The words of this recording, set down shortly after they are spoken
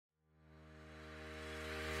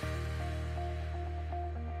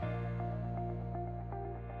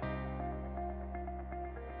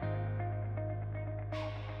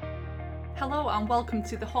Hello and welcome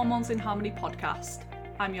to the Hormones in Harmony podcast.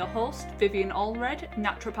 I'm your host, Vivian Allred,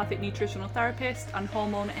 naturopathic nutritional therapist and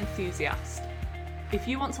hormone enthusiast. If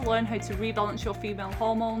you want to learn how to rebalance your female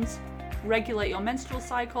hormones, regulate your menstrual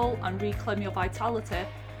cycle and reclaim your vitality,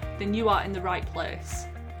 then you are in the right place.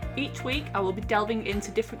 Each week I will be delving into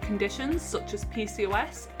different conditions such as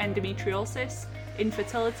PCOS, endometriosis,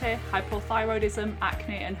 infertility, hypothyroidism,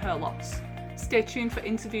 acne and hair loss. Stay tuned for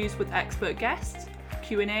interviews with expert guests,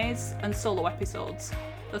 Q&As and solo episodes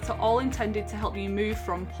that are all intended to help you move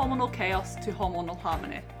from hormonal chaos to hormonal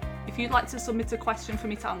harmony. If you'd like to submit a question for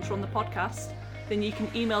me to answer on the podcast, then you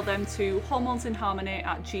can email them to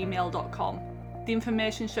hormonesinharmony@gmail.com. The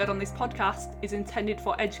information shared on this podcast is intended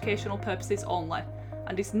for educational purposes only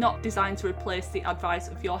and is not designed to replace the advice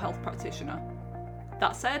of your health practitioner.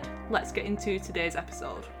 That said, let's get into today's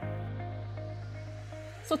episode.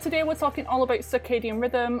 So today we're talking all about circadian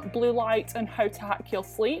rhythm, blue light and how to hack your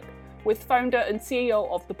sleep with founder and CEO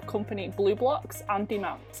of the company BlueBlox, Andy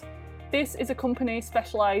Mount. This is a company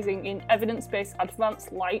specialising in evidence-based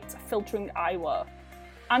advanced light filtering eyewear.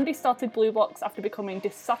 Andy started BlueBlox after becoming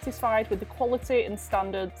dissatisfied with the quality and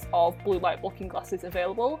standards of blue light blocking glasses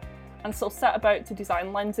available, and so set about to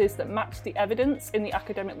design lenses that match the evidence in the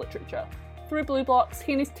academic literature. Through BlueBlox,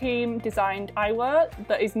 he and his team designed eyewear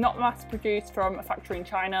that is not mass-produced from a factory in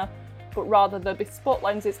China, but rather the bespoke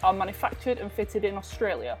lenses are manufactured and fitted in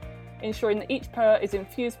Australia, ensuring that each pair is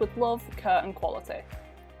infused with love, care and quality.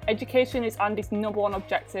 Education is Andy's number one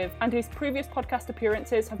objective, and his previous podcast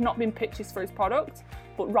appearances have not been pitches for his product,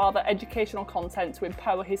 but rather educational content to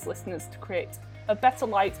empower his listeners to create a better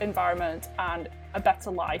light environment and a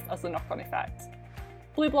better life as a knock-on effect.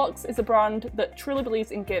 BlueBlox is a brand that truly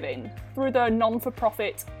believes in giving. Through their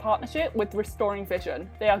non-for-profit partnership with Restoring Vision,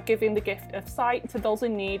 they are giving the gift of sight to those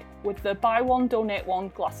in need with the Buy One, Donate One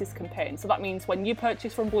glasses campaign. So that means when you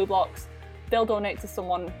purchase from BlueBlox, they'll donate to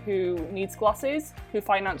someone who needs glasses, who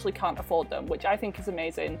financially can't afford them, which I think is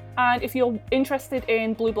amazing. And if you're interested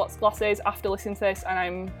in BlueBlox glasses after listening to this, and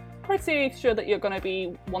I'm pretty sure that you're going to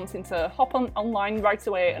be wanting to hop online right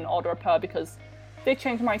away and order a pair because they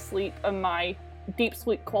changed my sleep and my deep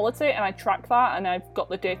sleep quality, and I track that and I've got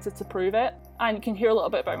the data to prove it. And you can hear a little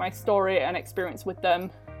bit about my story and experience with them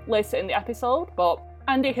later in the episode. But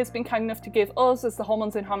Andy has been kind enough to give us, as the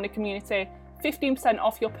Hormones in Harmony community, 15%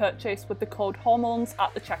 off your purchase with the code HORMONES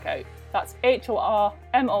at the checkout. That's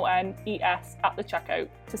HORMONES at the checkout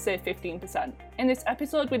to save 15%. In this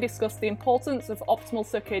episode, we discuss the importance of optimal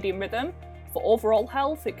circadian rhythm for overall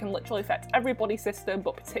health. It can literally affect every body system,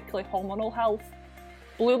 but particularly hormonal health.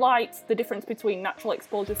 Blue light, the difference between natural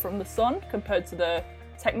exposure from the sun compared to the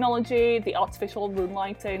technology, the artificial room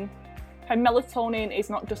lighting. How melatonin is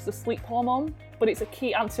not just a sleep hormone, but it's a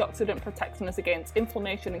key antioxidant protecting us against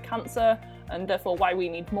inflammation and cancer, and therefore why we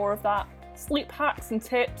need more of that. Sleep hacks and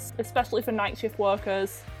tips, especially for night shift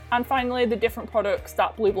workers. And finally, the different products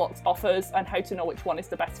that BlueBlox offers and how to know which one is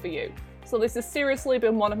the best for you. So this has seriously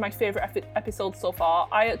been one of my favourite episodes so far.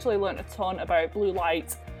 I actually learned a ton about blue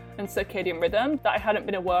light and circadian rhythm that I hadn't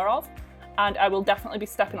been aware of, and I will definitely be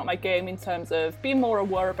stepping up my game in terms of being more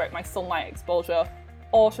aware about my sunlight exposure,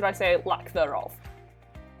 or should I say lack thereof.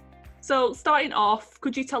 So starting off,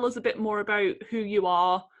 could you tell us a bit more about who you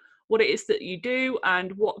are, what it is that you do,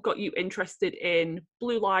 and what got you interested in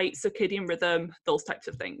blue light, circadian rhythm, those types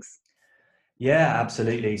of things? Yeah,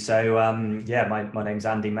 absolutely. So, my name's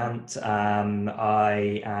Andy Mount.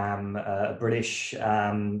 I am a British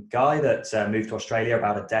guy that moved to Australia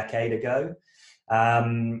about a decade ago.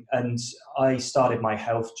 And I started my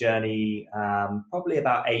health journey probably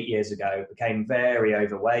about 8 years ago. Became very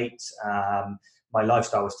overweight. My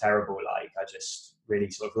lifestyle was terrible. Like, I just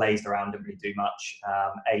really sort of lazed around, didn't really do much,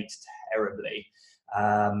 ate terribly.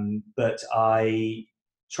 But I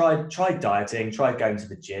tried dieting, tried going to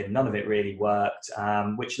the gym. None of it really worked,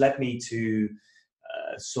 which led me to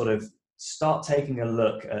sort of start taking a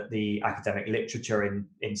look at the academic literature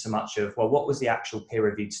in so much of, well, what was the actual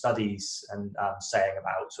peer-reviewed studies and saying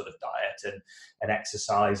about sort of diet and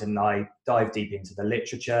exercise. And I dived deep into the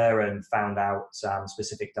literature and found out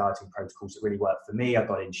specific dieting protocols that really worked for me. I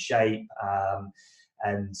got in shape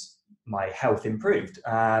and my health improved.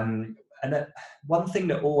 And one thing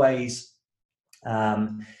that always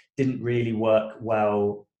didn't really work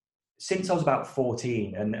well since I was about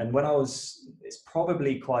 14, and when I was, it's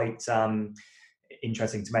probably quite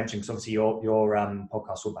interesting to mention, because obviously your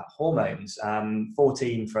podcast is all about hormones.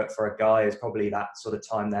 14 for a guy is probably that sort of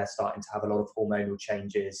time they're starting to have a lot of hormonal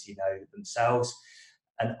changes, themselves.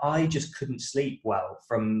 And I just couldn't sleep well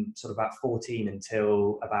from sort of about 14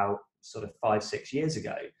 until about sort of 5-6 years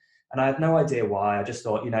ago. And I had no idea why. I just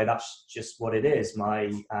thought, that's just what it is.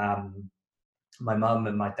 My My mum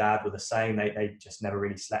and my dad were the same. They just never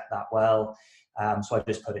really slept that well. So I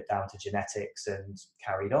just put it down to genetics and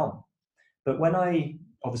carried on. But when I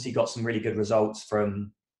obviously got some really good results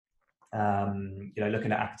from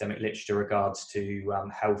looking at academic literature regards to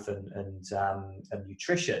health and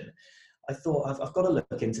nutrition, I thought I've got to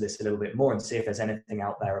look into this a little bit more and see if there's anything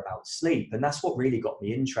out there about sleep. And that's what really got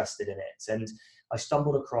me interested in it. And I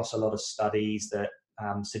stumbled across a lot of studies that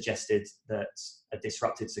suggested that a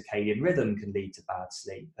disrupted circadian rhythm can lead to bad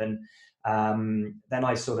sleep. And then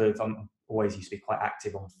I always used to be quite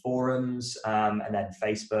active on forums and then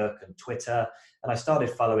Facebook and Twitter. And I started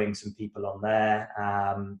following some people on there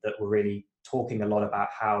that were really talking a lot about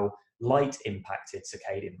how light impacted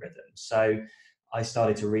circadian rhythm. So I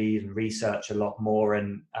started to read and research a lot more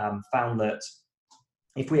and found that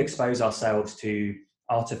if we expose ourselves to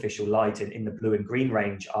artificial light in the blue and green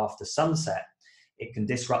range after sunset, it can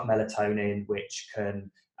disrupt melatonin, which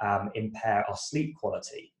can impair our sleep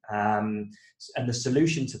quality. And the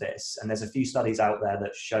solution to this, and there's a few studies out there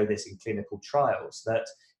that show this in clinical trials, that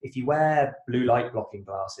if you wear blue light blocking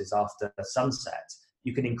glasses after sunset,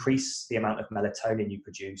 you can increase the amount of melatonin you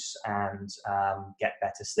produce and get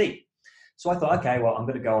better sleep. So I thought, okay, well, I'm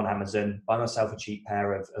going to go on Amazon, buy myself a cheap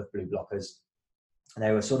pair of blue blockers. And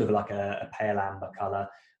they were sort of like a pale amber color.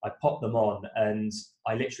 I popped them on and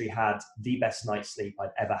I literally had the best night's sleep I'd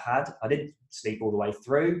ever had. I didn't sleep all the way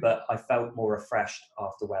through, but I felt more refreshed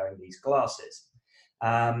after wearing these glasses.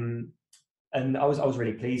 And I was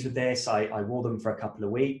really pleased with this. I wore them for a couple of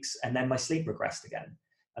weeks and then my sleep regressed again.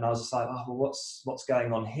 And I was just like, oh, well, what's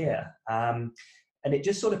going on here? And it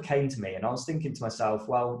just sort of came to me and I was thinking to myself,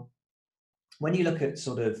 well, when you look at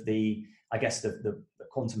sort of the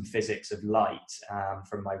quantum physics of light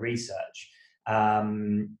from my research,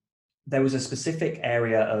 there was a specific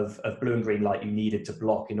area of blue and green light you needed to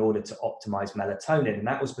block in order to optimize melatonin, and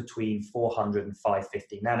that was between 400 and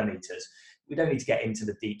 550 nanometers. We don't need to get into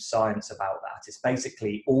the deep science about that. It's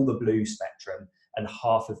basically all the blue spectrum and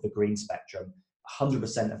half of the green spectrum.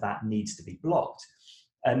 100% of that needs to be blocked.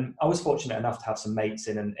 And I was fortunate enough to have some mates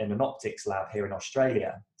in an optics lab here in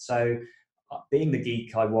Australia. So being the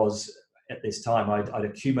geek I was at this time, I'd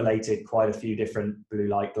accumulated quite a few different blue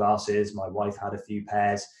light glasses. My wife had a few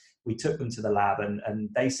pairs. We took them to the lab and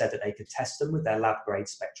they said that they could test them with their lab grade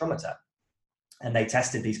spectrometer. And they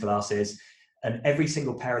tested these glasses, and every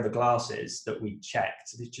single pair of the glasses that we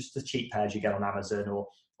checked, just the cheap pairs you get on Amazon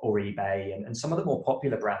or eBay and some of the more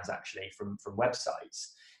popular brands actually from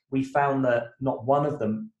websites, we found that not one of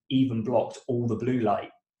them even blocked all the blue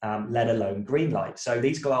light, let alone green light. So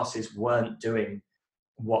these glasses weren't doing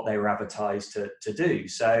what they were advertised to do.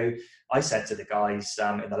 So I said to the guys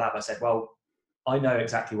in the lab, I said, well, I know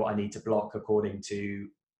exactly what I need to block according to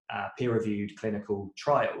peer-reviewed clinical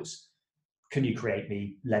trials. Can you create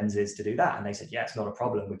me lenses to do that? And they said, yeah, it's not a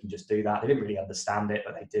problem. We can just do that. They didn't really understand it,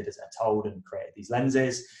 but they did as they're told and created these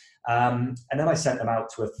lenses. And then I sent them out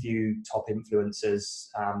to a few top influencers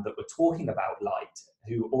that were talking about light,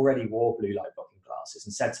 who already wore blue light blocking glasses,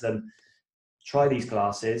 and said to them, try these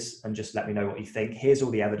glasses and just let me know what you think. Here's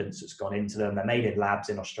all the evidence that's gone into them. They're made in labs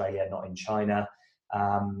in Australia, not in China.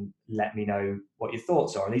 Let me know what your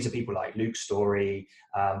thoughts are. And these are people like Luke Story,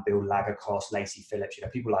 Bill Lagercross, Lacey Phillips,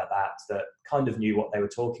 people like that kind of knew what they were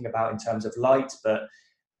talking about in terms of light, but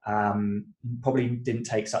probably didn't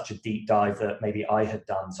take such a deep dive that maybe I had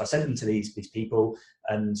done. So I sent them to these people,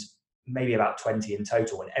 and maybe about 20 in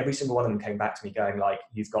total, and every single one of them came back to me going like,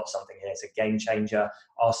 you've got something here, it's a game changer,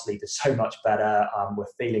 our sleep is so much better, we're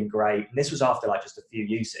feeling great. And this was after like just a few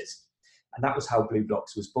uses, and that was how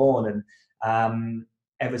BlueBlox was born. And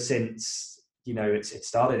ever since, it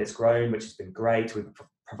started, it's grown, which has been great. We're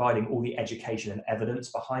providing all the education and evidence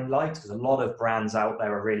behind light, because a lot of brands out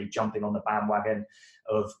there are really jumping on the bandwagon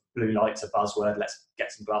of blue light's a buzzword, let's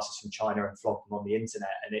get some glasses from China and flog them on the internet.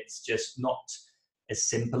 And it's just not as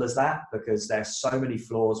simple as that, because there's so many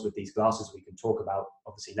flaws with these glasses we can talk about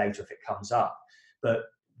obviously later if it comes up. But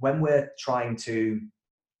when we're trying to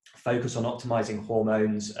focus on optimizing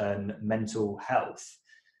hormones and mental health,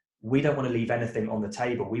 we don't want to leave anything on the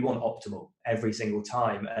table. We want optimal every single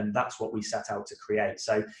time. And that's what we set out to create.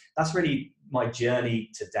 So that's really my journey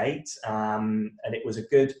to date. And it was a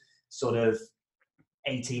good sort of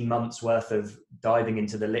 18 months worth of diving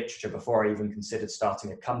into the literature before I even considered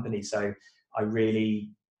starting a company. So I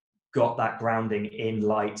really got that grounding in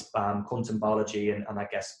light, quantum biology, and I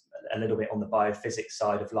guess a little bit on the biophysics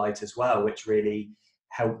side of light as well, which really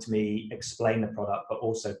helped me explain the product, but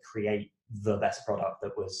also create the best product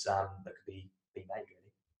that was that could be made,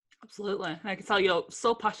 really. Absolutely. I can tell you're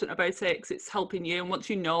so passionate about it because it's helping you. And once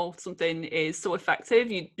you know something is so effective,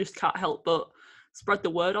 you just can't help but spread the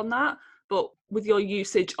word on that. but with your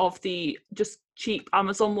usage of the just cheap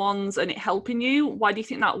Amazon ones and it helping you, why do you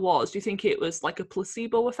think that was? Do you think it was like a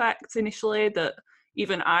placebo effect initially, that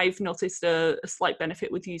even I've noticed a slight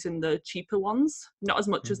benefit with using the cheaper ones? Not as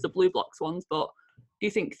much as the BlueBlox ones, but do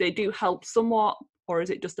you think they do help somewhat, or is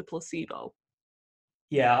it just a placebo?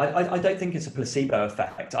 Yeah, I don't think it's a placebo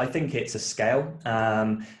effect. I think it's a scale.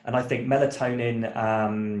 And I think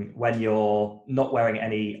melatonin, when you're not wearing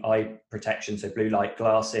any eye protection, so blue light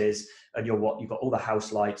glasses, and you've got all the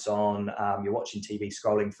house lights on, you're watching TV,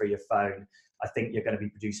 scrolling through your phone, I think you're going to be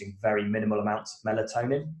producing very minimal amounts of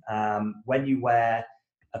melatonin. When you wear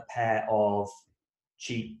a pair of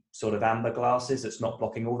cheap sort of amber glasses that's not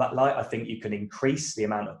blocking all that light, I think you can increase the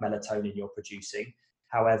amount of melatonin you're producing.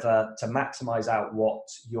 However, to maximize out what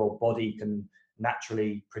your body can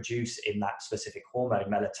naturally produce in that specific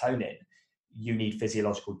hormone, melatonin, you need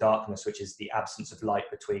physiological darkness, which is the absence of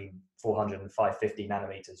light between 400 and 550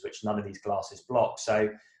 nanometers, which none of these glasses block. So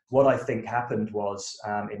what I think happened was,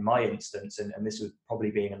 in my instance, and this would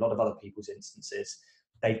probably be in a lot of other people's instances,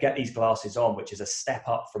 they get these glasses on, which is a step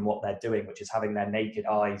up from what they're doing, which is having their naked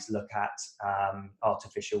eyes look at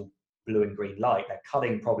artificial blue and green light. They're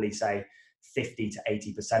cutting probably, say, 50 to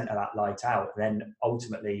 80% of that light out, then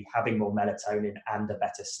ultimately having more melatonin and a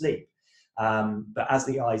better sleep. But as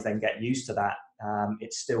the eyes then get used to that,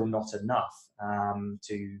 it's still not enough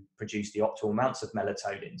to produce the optimal amounts of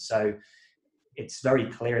melatonin. So it's very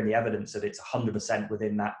clear in the evidence that it's 100%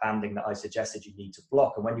 within that banding that I suggested you need to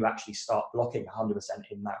block. And when you actually start blocking 100%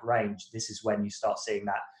 in that range, this is when you start seeing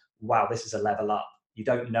that, wow, this is a level up. You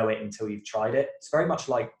don't know it until you've tried it. It's very much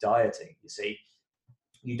like dieting, you see.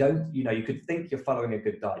 You don't, you could think you're following a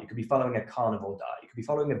good diet. You could be following a carnivore diet. You could be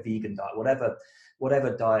following a vegan diet,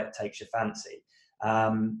 whatever diet takes your fancy.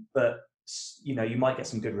 But you might get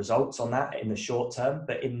some good results on that in the short term,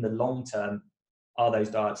 but in the long term, are those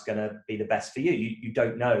diets going to be the best for you? You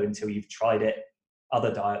don't know until you've tried it,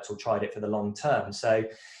 other diets, or tried it for the long term. So,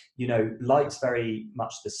 light's very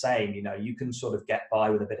much the same. You can sort of get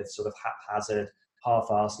by with a bit of sort of haphazard,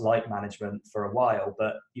 half-assed light management for a while,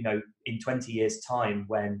 but in 20 years time,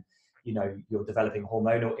 when you're developing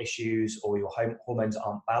hormonal issues or your hormones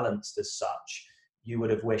aren't balanced as such, you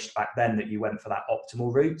would have wished back then that you went for that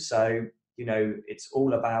optimal route. So it's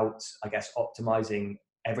all about, I guess, optimizing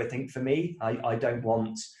everything for me. I don't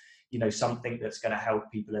want something that's going to help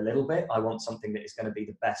people a little bit. I want something that is going to be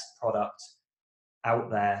the best product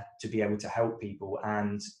out there to be able to help people.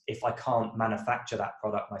 And if I can't manufacture that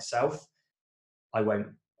product myself, I won't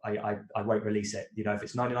release it. If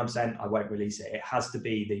it's 99%, I won't release it. It has to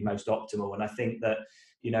be the most optimal. And I think that,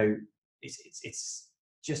 it's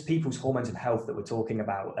just people's hormones and health that we're talking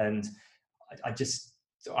about. And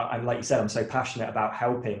I'm like you said, I'm so passionate about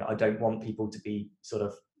helping. I don't want people to be sort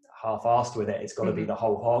of half-assed with it. It's got to be the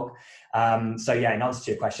whole hog. So yeah, in answer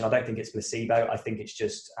to your question, I don't think it's placebo. I think it's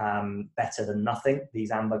just better than nothing,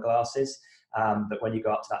 these amber glasses. But when you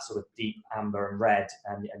go up to that sort of deep amber and red,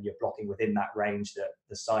 and you're blocking within that range that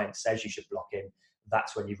the science says you should block in,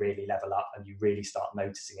 that's when you really level up and you really start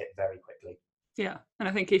noticing it very quickly. Yeah, and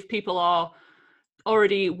I think if people are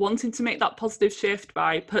already wanting to make that positive shift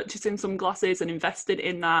by purchasing some glasses and invested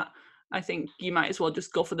in that, I think you might as well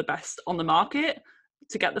just go for the best on the market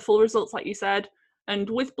to get the full results, like you said. And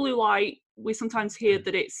with blue light, we sometimes hear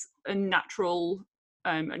that it's a natural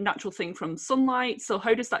thing from sunlight. So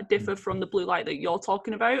how does that differ from the blue light that you're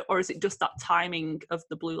talking about? Or is it just that timing of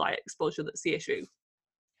the blue light exposure that's the issue?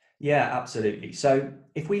 Yeah, absolutely. So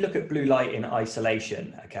if we look at blue light in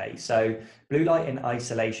isolation, okay, so blue light in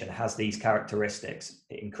isolation has these characteristics.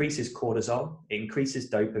 It increases cortisol, it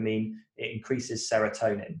increases dopamine, it increases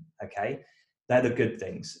serotonin, okay? They're the good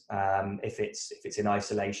things if it's in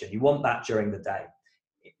isolation. You want that during the day.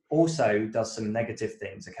 It also does some negative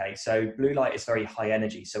things, okay? So blue light is very high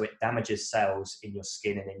energy, so it damages cells in your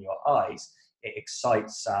skin and in your eyes. It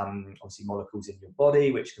excites obviously molecules in your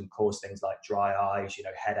body, which can cause things like dry eyes,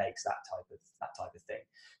 headaches, that type of thing.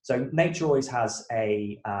 So nature always has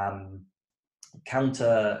a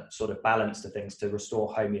counter sort of balance to things to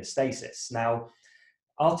restore homeostasis. Now,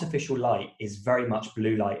 artificial light is very much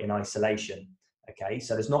blue light in isolation. Okay,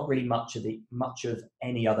 so there's not really much of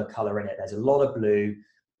any other color in it. There's a lot of blue,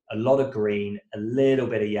 a lot of green, a little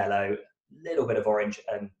bit of yellow, little bit of orange,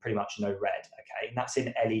 and pretty much no red. Okay, and that's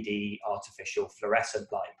in LED artificial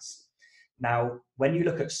fluorescent lights. Now, when you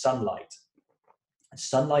look at sunlight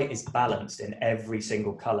is balanced in every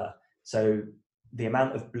single color. So the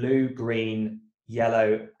amount of blue, green,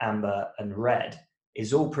 yellow, amber, and red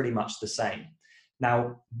is all pretty much the same.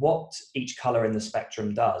 Now, what each color in the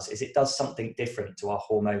spectrum does is it does something different to our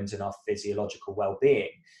hormones and our physiological well-being.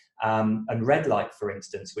 And red light, for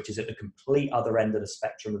instance, which is at the complete other end of the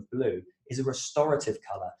spectrum of blue, is a restorative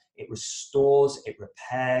color. It restores, it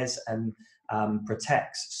repairs, and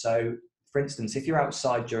protects. So, for instance, if you're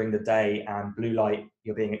outside during the day and blue light,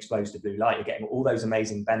 you're being exposed to blue light, you're getting all those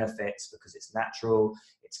amazing benefits because it's natural,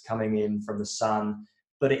 it's coming in from the sun,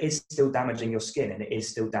 but it is still damaging your skin and it is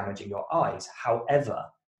still damaging your eyes. However,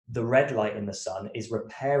 the red light in the sun is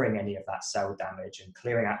repairing any of that cell damage and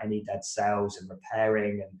clearing out any dead cells and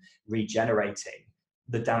repairing and regenerating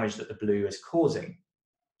the damage that the blue is causing.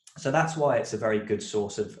 So that's why it's a very good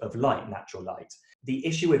source of light, natural light. The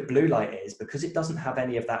issue with blue light is because it doesn't have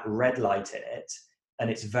any of that red light in it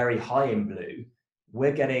and it's very high in blue,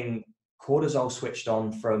 we're getting cortisol switched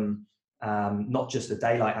on from not just the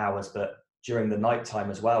daylight hours, but during the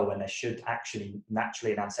nighttime as well, when there should actually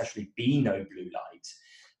naturally and ancestrally be no blue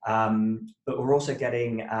light. But we're also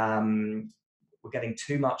getting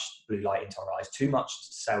too much blue light into our eyes, too much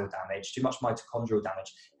cell damage, too much mitochondrial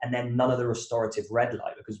damage, and then none of the restorative red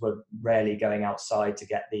light because we're rarely going outside to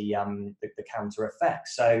get the counter effect.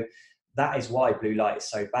 So that is why blue light is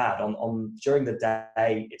so bad. During the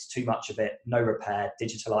day, it's too much of it, no repair,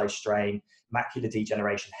 digital eye strain, macular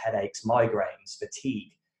degeneration, headaches, migraines,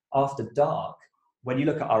 fatigue. After dark, when you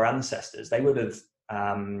look at our ancestors, they would have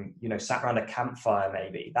sat around a campfire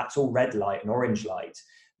maybe. That's all red light and orange light.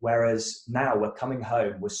 Whereas now we're coming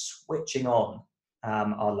home, we're switching on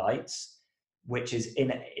our lights, which is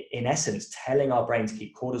in essence telling our brain to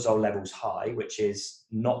keep cortisol levels high, which is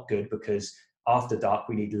not good because after dark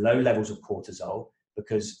we need low levels of cortisol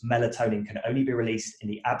because melatonin can only be released in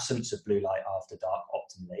the absence of blue light after dark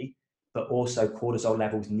optimally, but also cortisol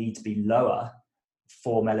levels need to be lower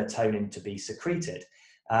for melatonin to be secreted.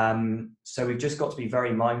 So we've just got to be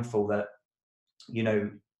very mindful that,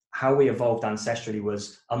 how we evolved ancestrally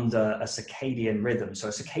was under a circadian rhythm. So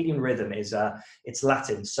a circadian rhythm is it's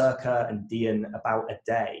Latin, circa and dian, about a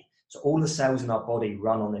day. So all the cells in our body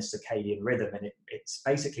run on this circadian rhythm, and it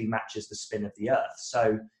basically matches the spin of the earth.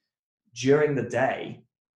 So during the day,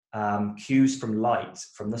 cues from light,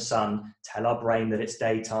 from the sun, tell our brain that it's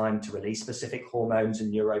daytime to release specific hormones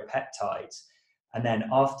and neuropeptides. And then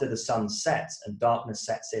after the sun sets and darkness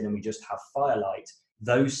sets in and we just have firelight,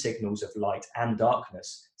 those signals of light and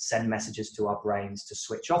darkness send messages to our brains to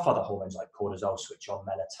switch off other hormones like cortisol, switch on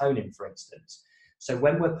melatonin, for instance. So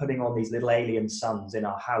when we're putting on these little alien suns in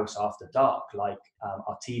our house after dark, like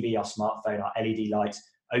our TV, our smartphone, our LED lights,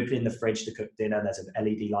 opening the fridge to cook dinner, there's an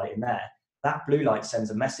LED light in there. That blue light sends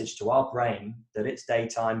a message to our brain that it's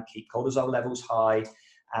daytime, keep cortisol levels high,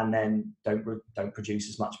 and then don't produce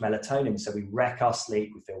as much melatonin. So we wreck our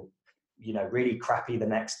sleep, we feel really crappy the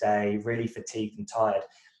next day, really fatigued and tired.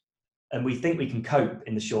 And we think we can cope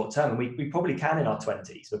in the short term. And we probably can in our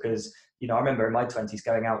 20s because, I remember in my 20s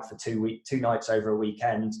going out for 2 nights over a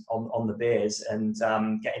weekend on the beers and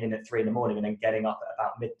getting in at 3 a.m. and then getting up at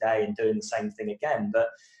about midday and doing the same thing again. But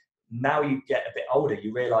now you get a bit older,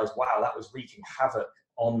 you realize, wow, that was wreaking havoc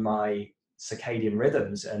on my circadian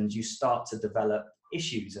rhythms, and you start to develop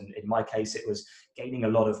issues. And in my case, it was gaining a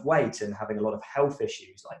lot of weight and having a lot of health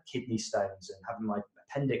issues like kidney stones and having my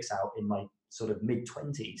appendix out in my sort of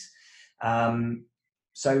mid-20s.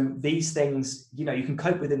 So these things, you can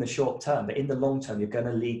cope with in the short term, but in the long term, you're going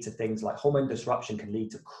to lead to things like hormone disruption can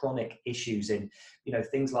lead to chronic issues in,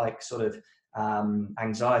 things like sort of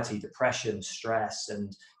anxiety, depression, stress,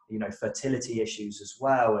 and, fertility issues as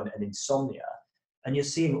well, and insomnia. And you're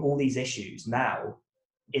seeing all these issues now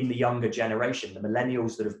in the younger generation, the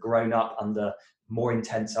millennials that have grown up under more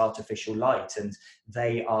intense artificial light, and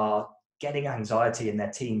they are getting anxiety in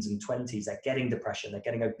their teens and 20s, they're getting depression, they're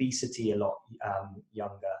getting obesity a lot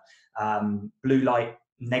younger. Blue light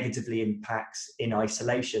negatively impacts in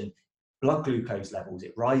isolation blood glucose levels.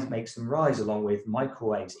 It makes them rise along with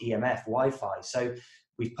microwaves, EMF, Wi-Fi. So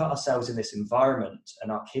we've put ourselves in this environment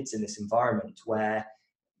and our kids in this environment where,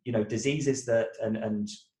 diseases and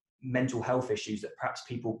mental health issues that perhaps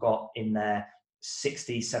people got in their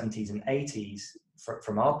 60s, 70s and 80s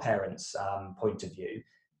from our parents' point of view,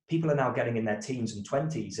 people are now getting in their teens and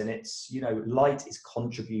 20s, and it's, light is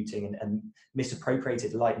contributing and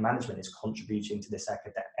misappropriated light management is contributing to this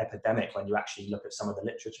epidemic when you actually look at some of the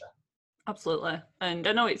literature. Absolutely. And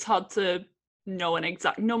I know it's hard to know an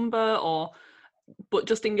exact number but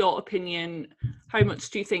just in your opinion, how much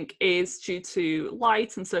do you think is due to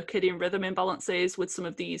light and circadian rhythm imbalances with some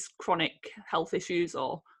of these chronic health issues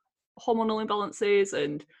or hormonal imbalances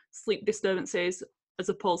and sleep disturbances, as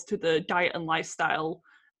opposed to the diet and lifestyle,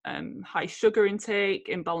 high sugar intake,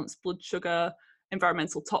 imbalanced blood sugar,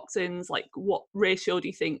 environmental toxins? Like, what ratio do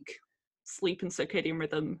you think sleep and circadian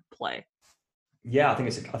rhythm play? Yeah, I think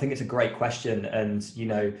it's a great question, and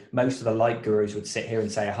most of the light gurus would sit here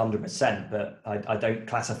and say 100%, but I don't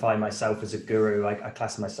classify myself as a guru. I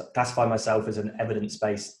classify myself as an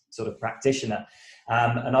evidence-based sort of practitioner,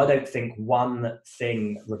 and I don't think one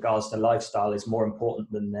thing regards to lifestyle is more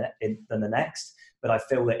important than the next. But I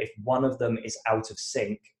feel that if one of them is out of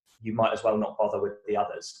sync, you might as well not bother with the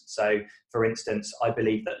others. So, for instance, I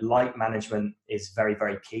believe that light management is very,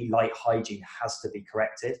 very key. Light hygiene has to be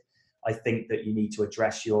corrected. I think that you need to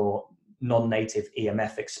address your non-native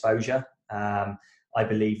EMF exposure. I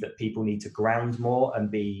believe that people need to ground more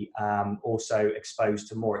and be also exposed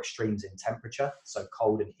to more extremes in temperature, so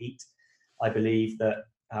cold and heat. I believe that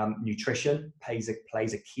nutrition plays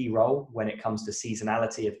a key role when it comes to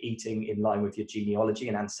seasonality of eating in line with your genealogy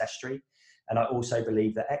and ancestry. And I also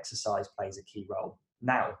believe that exercise plays a key role.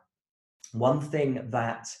 Now, one thing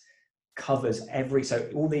that covers so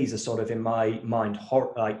all these are sort of, in my mind,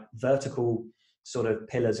 like vertical sort of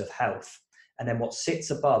pillars of health, and then what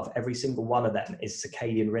sits above every single one of them is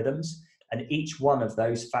circadian rhythms, and each one of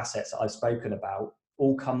those facets that I've spoken about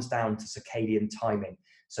all comes down to circadian timing.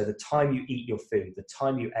 So the time you eat your food, the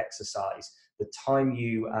time you exercise, the time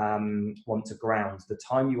you want to ground, the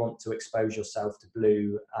time you want to expose yourself to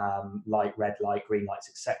blue light, red light, green lights,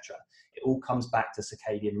 etc. It all comes back to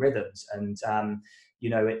circadian rhythms. And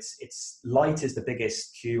it's light is the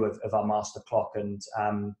biggest cue of our master clock, and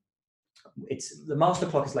the master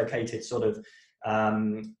clock is located sort of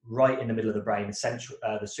right in the middle of the brain, essential,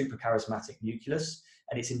 the suprachiasmatic nucleus,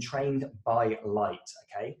 and it's entrained by light.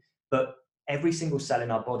 Okay, but every single cell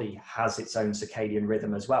in our body has its own circadian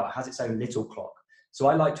rhythm as well. It has its own little clock. So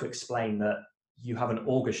I like to explain that you have an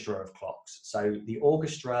orchestra of clocks. So the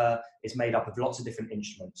orchestra is made up of lots of different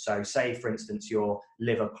instruments. So say, for instance, your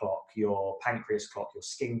liver clock, your pancreas clock, your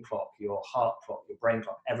skin clock, your heart clock, your brain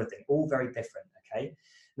clock, everything, all very different, okay?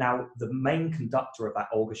 Now, the main conductor of that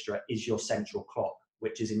orchestra is your central clock,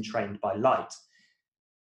 which is entrained by light.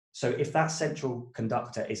 So if that central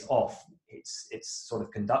conductor is off, it's sort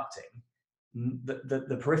of conducting,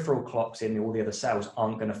 the peripheral clocks in all the other cells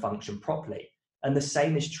aren't going to function properly. And the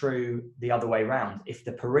same is true the other way around. If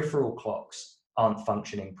the peripheral clocks aren't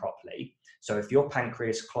functioning properly, so if your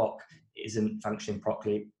pancreas clock isn't functioning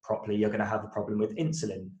properly, you're going to have a problem with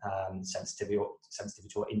insulin sensitivity or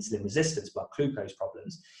insulin resistance, blood glucose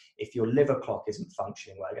problems. If your liver clock isn't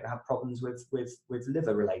functioning well, you're going to have problems with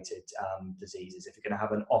liver-related diseases. If you're going to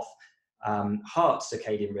have an off heart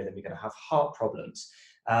circadian rhythm, you're going to have heart problems.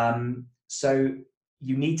 So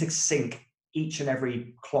you need to sync each and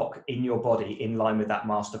every clock in your body in line with that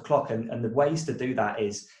master clock. And the ways to do that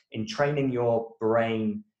is in training your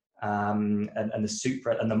brain and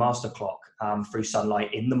the master clock through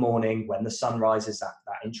sunlight in the morning when the sun rises, that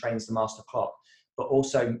entrains the master clock, but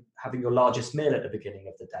also having your largest meal at the beginning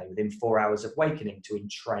of the day within 4 hours of wakening to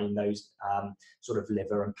entrain those sort of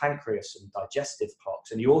liver and pancreas and digestive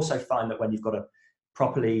clocks. And you also find that when you've got a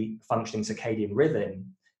properly functioning circadian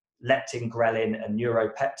rhythm, leptin, ghrelin, and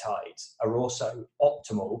neuropeptides are also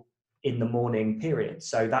optimal in the morning period.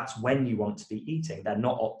 So that's when you want to be eating. They're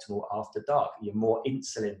not optimal after dark. You're more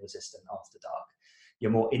insulin resistant after dark.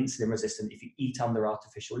 You're more insulin resistant if you eat under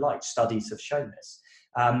artificial light. Studies have shown this.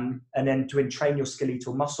 And then to entrain your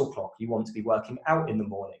skeletal muscle clock, you want to be working out in the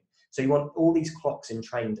morning. So you want all these clocks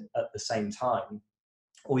entrained at the same time,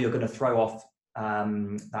 or you're going to throw off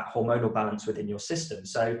that hormonal balance within your system.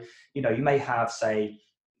 So, you may have, say,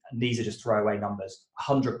 and these are just throwaway numbers,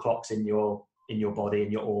 100 clocks in your body,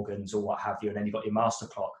 in your organs or what have you, and then you've got your master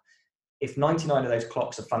clock. If 99 of those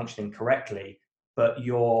clocks are functioning correctly, but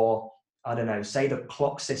your, I don't know, say the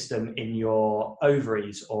clock system in your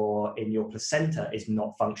ovaries or in your placenta is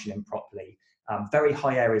not functioning properly, very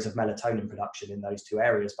high areas of melatonin production in those two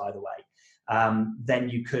areas, by the way, then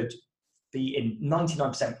you could be in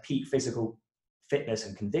 99% peak physical fitness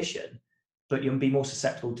and condition, but you'll be more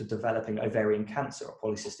susceptible to developing ovarian cancer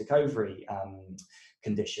or polycystic ovary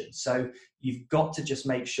condition. So you've got to just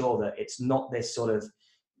make sure that it's not this sort of,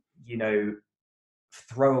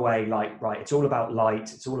 throwaway, like, right, it's all about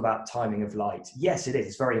light, it's all about timing of light. Yes, it is.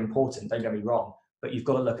 It's very important, don't get me wrong, but you've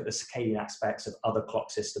got to look at the circadian aspects of other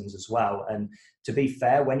clock systems as well. And to be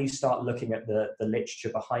fair, when you start looking at the literature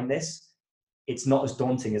behind this, it's not as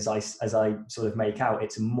daunting as I sort of make out.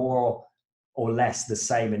 It's more or less the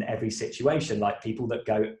same in every situation. Like people that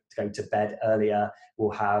go to bed earlier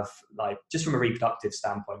will have, like, just from a reproductive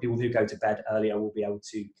standpoint, people who go to bed earlier will be able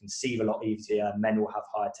to conceive a lot easier. Men will have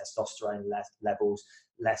higher testosterone levels,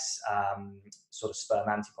 less sort of sperm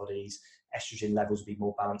antibodies. Estrogen levels will be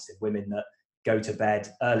more balanced in women that go to bed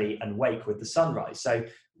early and wake with the sunrise. So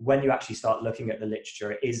when you actually start looking at the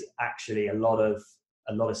literature, it is actually a lot of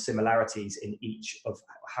a lot of similarities in each of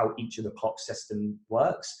how each of the clock system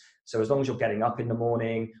works. So as long as you're getting up in the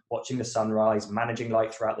morning, watching the sunrise, managing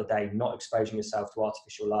light throughout the day, not exposing yourself to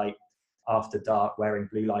artificial light after dark, wearing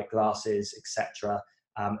blue light glasses, etc.,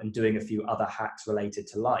 and doing a few other hacks related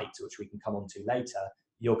to light, which we can come on to later,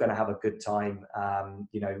 you're going to have a good time,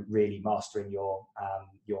 really mastering your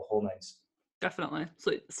hormones. Definitely.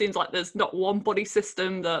 So it seems like there's not one body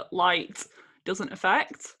system that light doesn't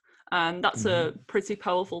affect, and that's a pretty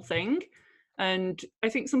powerful thing. And I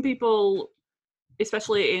think some people,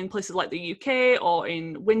 especially in places like the UK or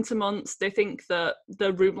in winter months, they think that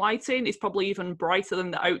the room lighting is probably even brighter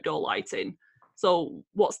than the outdoor lighting. So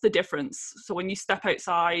what's the difference? So when you step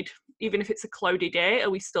outside, even if it's a cloudy day,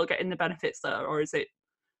 are we still getting the benefits there? Or is it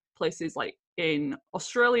places like in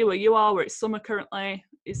Australia where you are, where it's summer currently,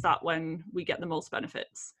 is that when we get the most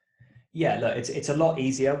benefits? Yeah, look, it's a lot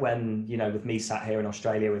easier when, with me sat here in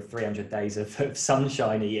Australia with 300 days of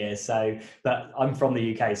sunshine a year. So, but I'm from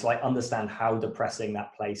the UK, so I understand how depressing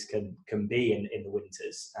that place can be in the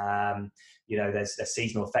winters. There's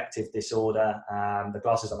seasonal affective disorder. The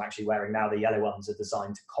glasses I'm actually wearing now, the yellow ones, are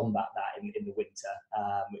designed to combat that in the winter,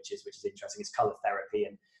 which is interesting. It's color therapy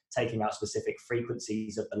and taking out specific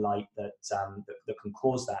frequencies of the light that can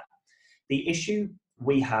cause that. The issue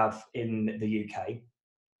we have in the UK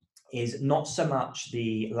is not so much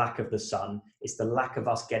the lack of the sun, it's the lack of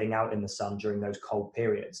us getting out in the sun during those cold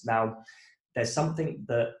periods. Now, there's something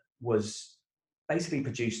that was basically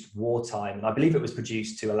produced wartime, and I believe it was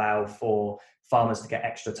produced to allow for farmers to get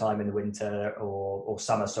extra time in the winter or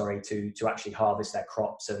summer, to actually harvest their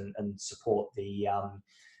crops and support the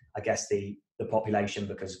population,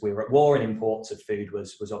 because we were at war and imports of food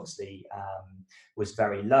was obviously was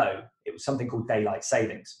very low. It was something called daylight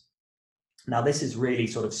savings. Now, this has really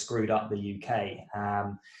sort of screwed up the UK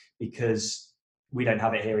because we don't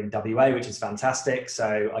have it here in WA, which is fantastic.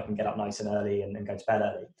 So I can get up nice and early and go to bed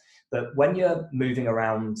early. But when you're moving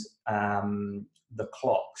around the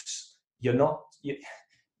clocks,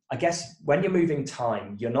 I guess when you're moving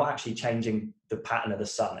time, you're not actually changing the pattern of the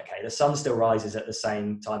sun. Okay, the sun still rises at the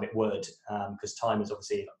same time it would, because time is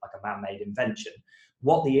obviously like a man-made invention.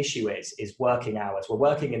 What the issue is working hours. We're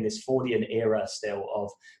working in this Fordian era still of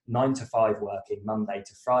 9 to 5 working, Monday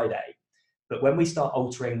to Friday. But when we start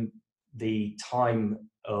altering the time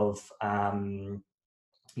of,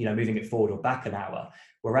 moving it forward or back an hour,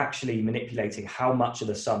 we're actually manipulating how much of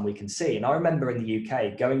the sun we can see. And I remember in the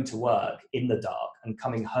UK going to work in the dark and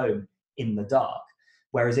coming home in the dark.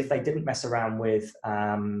 Whereas if they didn't mess around with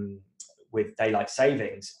daylight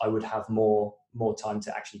savings, I would have more time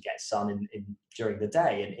to actually get sun in during the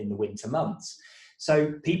day and in the winter months.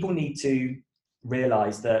 So people need to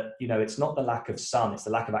realize that, it's not the lack of sun, it's the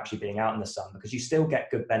lack of actually being out in the sun, because you still get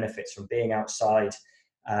good benefits from being outside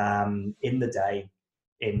in the day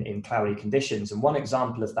in cloudy conditions. And one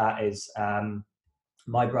example of that is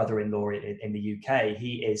my brother-in-law in the UK.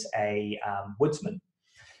 He is a woodsman.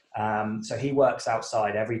 So he works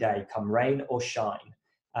outside every day, come rain or shine.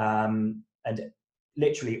 And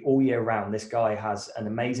literally all year round, this guy has an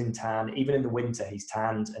amazing tan. Even in the winter, he's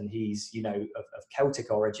tanned, and he's, of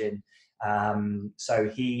Celtic origin. So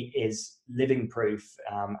he is living proof,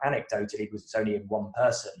 anecdotally, because it's only in one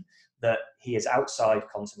person, that he is outside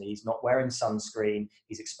constantly. He's not wearing sunscreen.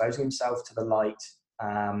 He's exposing himself to the light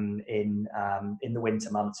in the winter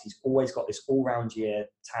months. He's always got this all-round year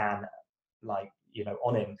tan,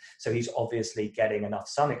 on him. So he's obviously getting enough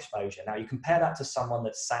sun exposure. Now you compare that to someone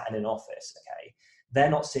that's sat in an office, okay? They're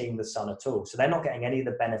not seeing the sun at all. So they're not getting any of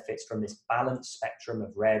the benefits from this balanced spectrum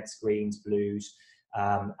of reds, greens, blues,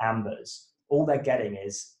 ambers. All they're getting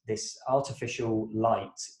is this artificial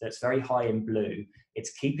light that's very high in blue.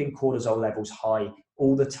 It's keeping cortisol levels high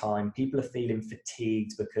all the time. People are feeling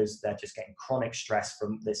fatigued because they're just getting chronic stress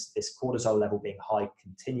from this cortisol level being high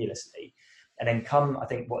continuously. And then I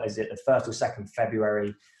think, what is it, the 1st or 2nd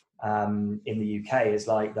February in the UK is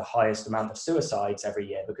like the highest amount of suicides every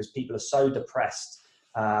year, because people are so depressed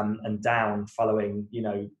and down following,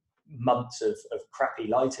 months of crappy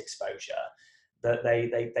light exposure, that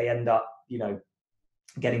they end up,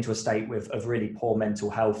 getting to a state of really poor mental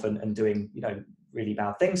health and doing, really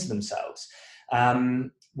bad things to themselves.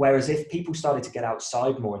 Whereas if people started to get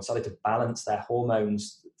outside more and started to balance their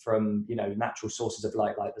hormones from, natural sources of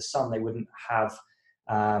light like the sun, they wouldn't have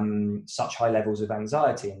such high levels of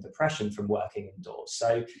anxiety and depression from working indoors.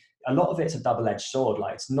 So a lot of it's a double-edged sword.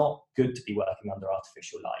 Like, it's not good to be working under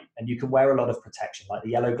artificial light, and you can wear a lot of protection, like the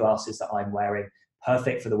yellow glasses that I'm wearing,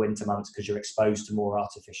 perfect for the winter months because you're exposed to more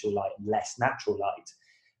artificial light and less natural light.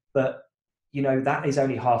 But, that is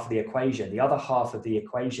only half of the equation. The other half of the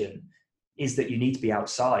equation is that you need to be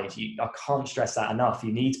outside. I can't stress that enough.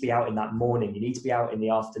 You need to be out in that morning. You need to be out in the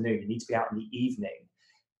afternoon. You need to be out in the evening,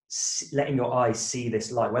 letting your eyes see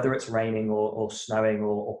this light, whether it's raining or snowing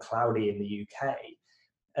or cloudy in the UK.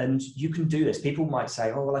 And you can do this. People might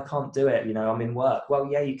say, oh, well, I can't do it. I'm in work. Well,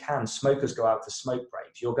 yeah, you can. Smokers go out for smoke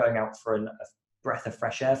breaks. You're going out for a breath of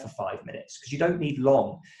fresh air for 5 minutes, because you don't need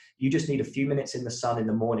long. You just need a few minutes in the sun in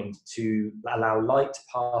the morning to allow light to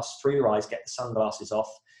pass through your eyes, get the sunglasses off,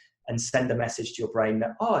 and send a message to your brain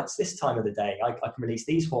that, oh, it's this time of the day. I can release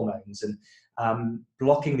these hormones. And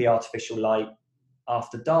blocking the artificial light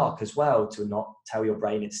after dark as well, to not tell your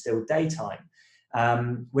brain it's still daytime.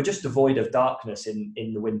 We're just devoid of darkness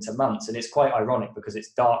in the winter months, and it's quite ironic because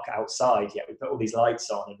it's dark outside, yet we put all these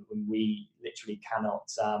lights on and we literally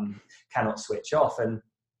cannot switch off. And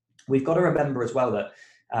we've got to remember as well that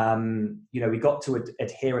we got to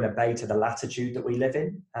adhere and obey to the latitude that we live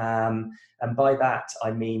in, and by that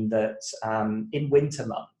I mean that in winter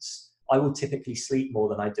months I will typically sleep more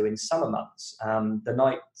than I do in summer months. The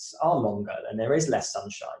nights are longer and there is less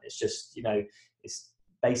sunshine. It's just, it's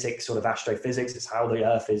basic sort of astrophysics. It's how the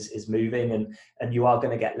earth is moving, and you are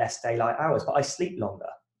going to get less daylight hours, but I sleep longer.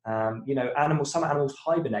 Some animals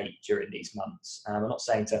hibernate during these months. I'm not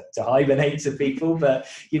saying to hibernate to people, but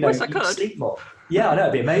you sleep more. Yeah, I know,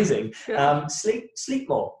 it'd be amazing. Yeah. Sleep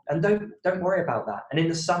more, and don't worry about that. And in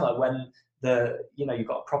the summer, when you've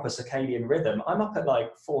got a proper circadian rhythm, I'm up at like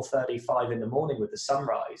 4:35 in the morning with the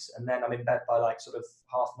sunrise, and then I'm in bed by like sort of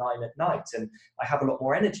 9:30 at night, and I have a lot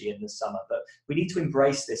more energy in the summer. But we need to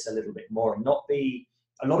embrace this a little bit more and not be.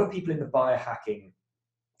 A lot of people in the biohacking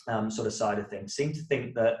sort of side of things seem to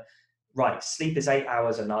think that, right, sleep is 8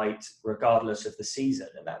 hours a night regardless of the season,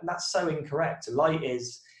 and that's so incorrect. Light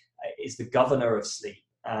is the governor of sleep,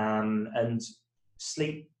 and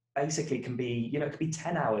sleep basically can be, it can be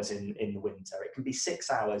 10 hours in the winter, it can be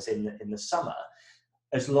 6 hours in the summer.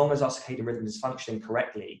 As long as our circadian rhythm is functioning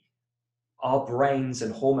correctly, our brains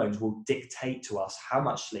and hormones will dictate to us how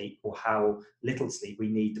much sleep or how little sleep we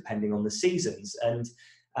need depending on the seasons. And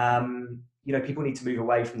people need to move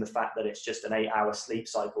away from the fact that it's just an 8-hour sleep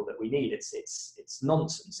cycle that we need. It's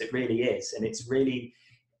nonsense. It really is. And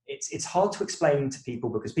it's hard to explain to people,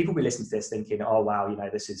 because people will listen to this thinking, oh, wow,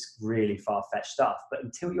 this is really far-fetched stuff. But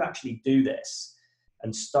until you actually do this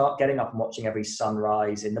and start getting up and watching every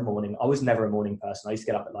sunrise in the morning. I was never a morning person. I used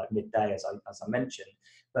to get up at like midday, as I mentioned.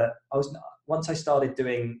 But once I started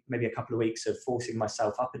doing maybe a couple of weeks of forcing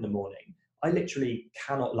myself up in the morning, I literally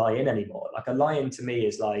cannot lie in anymore. Like a lie in to me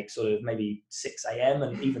is like sort of maybe 6 a.m.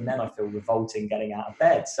 And even then I feel revolting getting out of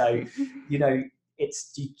bed. So, you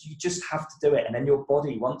just have to do it. And then your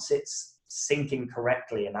body, once it's syncing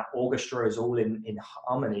correctly and that orchestra is all in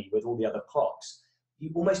harmony with all the other clocks, you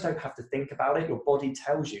almost don't have to think about it. Your body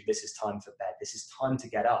tells you this is time for bed. This is time to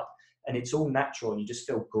get up. And it's all natural and you just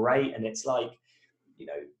feel great. And it's like,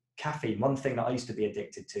 caffeine, one thing that I used to be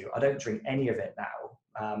addicted to. I don't drink any of it now.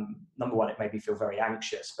 Number one, it made me feel very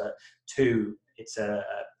anxious, but two, it's a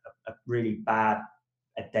really bad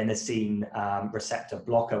adenosine receptor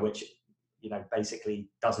blocker, which basically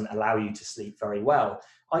doesn't allow you to sleep very well.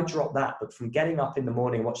 I dropped that, but from getting up in the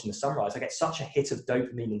morning watching the sunrise, I get such a hit of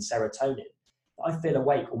dopamine and serotonin that I feel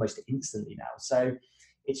awake almost instantly now. So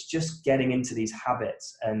it's just getting into these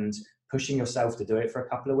habits and pushing yourself to do it for a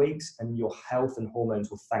couple of weeks, and your health and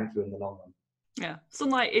hormones will thank you in the long run. Yeah,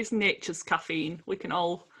 sunlight is nature's caffeine. We can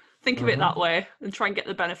all think of it that way and try and get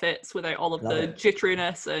the benefits without all of the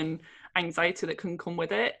jitteriness and anxiety that can come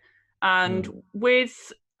with it. And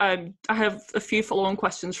with, I have a few follow-on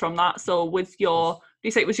questions from that. So with do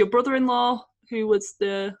you say it was your brother-in-law who was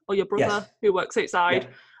or your brother who works outside?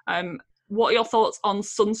 Yeah. What are your thoughts on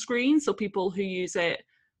sunscreen? So people who use it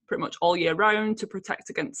pretty much all year round to protect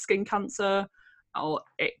against skin cancer or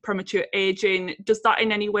premature aging, does that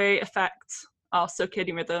in any way affect our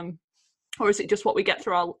circadian rhythm, or is it just what we get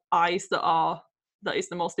through our eyes that is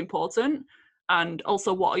the most important? And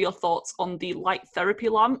also, what are your thoughts on the light therapy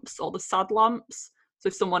lamps or the SAD lamps? So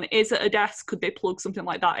if someone is at a desk, could they plug something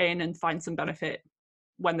like that in and find some benefit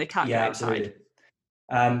when they can't get outside?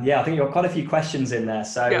 Absolutely. I think you've got quite a few questions in there,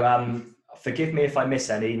 so forgive me if I miss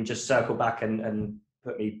any, and just circle back and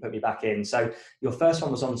put me back in. So your first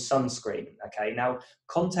one was on sunscreen. Okay, now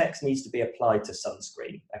context needs to be applied to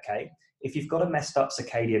sunscreen. Okay, if you've got a messed up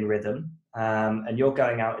circadian rhythm and you're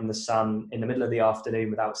going out in the sun in the middle of the afternoon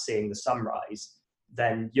without seeing the sunrise,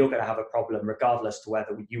 then you're going to have a problem regardless to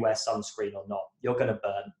whether you wear sunscreen or not. You're going to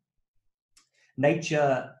burn.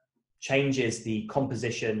 Nature changes the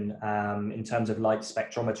composition in terms of light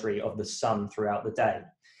spectrometry of the sun throughout the day.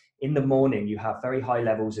 in the morning, you have very high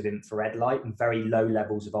levels of infrared light and very low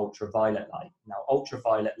levels of ultraviolet light. Now,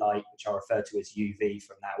 ultraviolet light, which I refer to as UV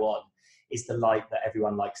from now on, is the light that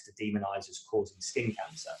everyone likes to demonize as causing skin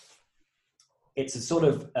cancer. It's a sort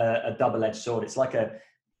of a double-edged sword. It's like a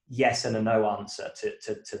yes and a no answer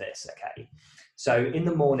to this, okay? So in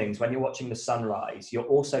the mornings, when you're watching the sunrise, you're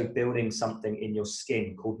also building something in your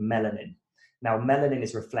skin called melanin. Now, melanin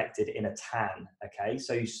is reflected in a tan, okay?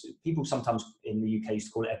 So people sometimes in the UK used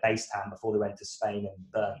to call it a base tan before they went to Spain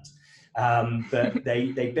and burnt. But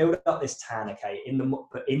they build up this tan, okay,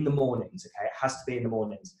 but in the mornings, okay? It has to be in the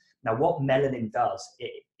mornings. Now, what melanin does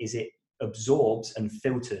is it absorbs and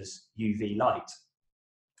filters UV light.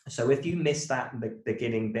 So if you miss that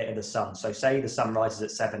beginning bit of the sun, so say the sun rises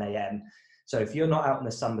at 7 a.m., so if you're not out in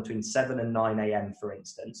the sun between 7 and 9 a.m., for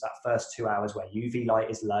instance, that first 2 hours where UV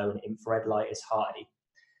light is low and infrared light is high,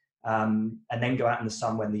 and then go out in the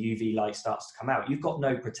sun when the UV light starts to come out, you've got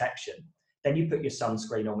no protection. Then you put your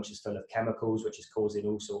sunscreen on, which is full of chemicals, which is causing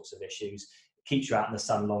all sorts of issues. It keeps you out in the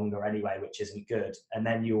sun longer anyway, which isn't good. And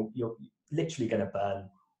then you're literally going to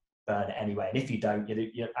burn it anyway. And if you don't,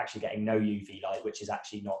 you're actually getting no UV light, which is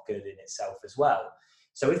actually not good in itself as well.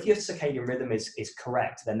 So if your circadian rhythm is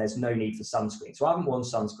correct, then there's no need for sunscreen. So I haven't worn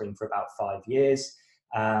sunscreen for about 5 years.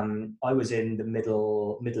 I was in the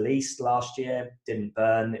Middle East last year, didn't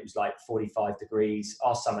burn. It was like 45 degrees.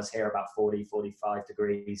 Our summers here about 40, 45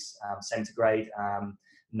 degrees centigrade.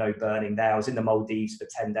 No burning there. I was in the Maldives for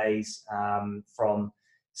 10 days from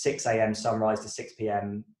 6 a.m. sunrise to 6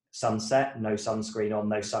 p.m. sunset. No sunscreen on,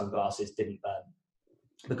 no sunglasses, didn't burn.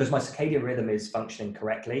 Because my circadian rhythm is functioning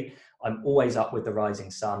correctly, I'm always up with the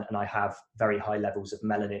rising sun and I have very high levels of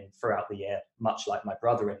melanin throughout the year, much like my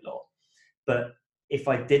brother-in-law. But if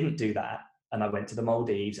I didn't do that and I went to the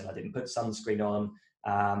Maldives and I didn't put sunscreen on,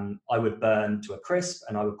 I would burn to a crisp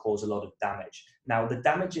and I would cause a lot of damage. Now, the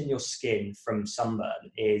damage in your skin from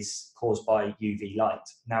sunburn is caused by UV light.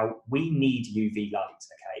 Now, we need UV light,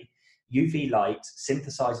 okay? UV light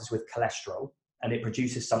synthesizes with cholesterol and it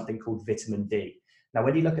produces something called vitamin D. Now,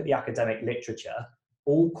 when you look at the academic literature,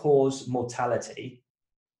 all-cause mortality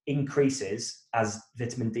increases as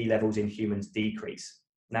vitamin D levels in humans decrease.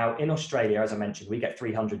 Now, in Australia, as I mentioned, we get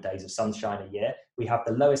 300 days of sunshine a year. We have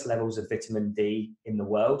the lowest levels of vitamin D in the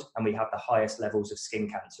world, and we have the highest levels of skin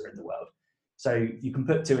cancer in the world. So you can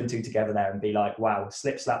put two and two together there and be like, wow,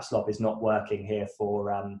 slip, slap, slop is not working here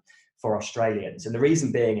for Australians. And the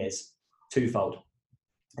reason being is twofold.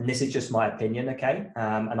 And this is just my opinion, okay?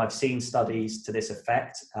 And I've seen studies to this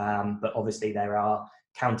effect, but obviously there are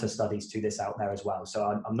counter studies to this out there as well. So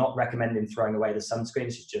I'm not recommending throwing away the sunscreen.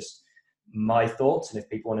 This is just my thoughts. And if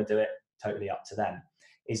people want to do it, totally up to them.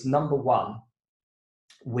 Is number one,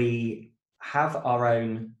 we have our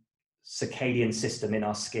own circadian system in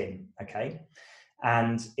our skin, okay?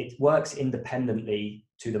 And it works independently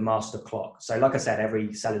to the master clock. So like I said,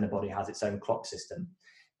 every cell in the body has its own clock system.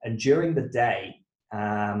 And during the day,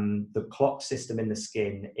 the clock system in the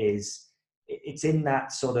skin it's in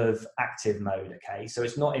that sort of active mode, okay? So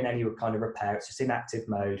it's not in any kind of repair, it's just in active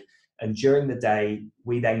mode. And during the day,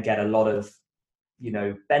 we then get a lot of,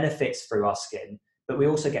 benefits through our skin, but we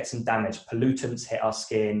also get some damage. Pollutants hit our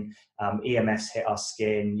skin, EMFs hit our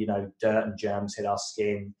skin, dirt and germs hit our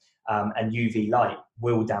skin, and UV light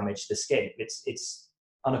will damage the skin. It's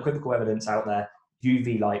unequivocal evidence out there.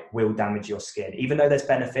 UV light will damage your skin. Even though there's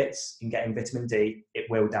benefits in getting vitamin D, it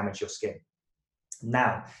will damage your skin.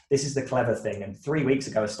 Now, this is the clever thing. And 3 weeks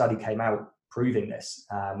ago, a study came out proving this,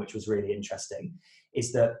 which was really interesting,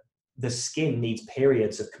 is that the skin needs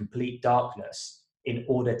periods of complete darkness in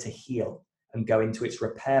order to heal and go into its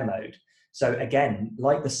repair mode. So again,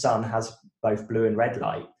 like the sun has both blue and red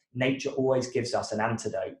light, nature always gives us an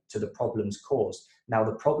antidote to the problems caused. Now,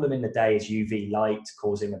 the problem in the day is UV light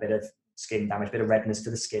causing a bit of skin damage, a bit of redness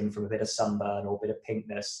to the skin from a bit of sunburn or a bit of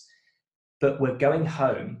pinkness. But we're going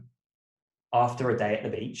home after a day at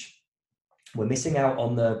the beach. We're missing out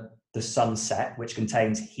on the sunset, which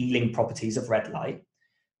contains healing properties of red light.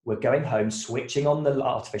 We're going home, switching on the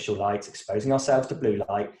artificial light, exposing ourselves to blue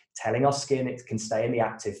light, telling our skin it can stay in the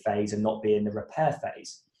active phase and not be in the repair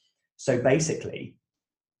phase. So basically,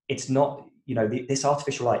 it's not, this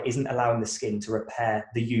artificial light isn't allowing the skin to repair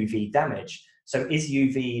the UV damage. So is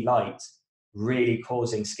UV light really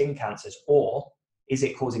causing skin cancers, or is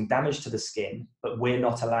it causing damage to the skin, but we're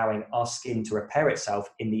not allowing our skin to repair itself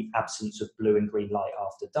in the absence of blue and green light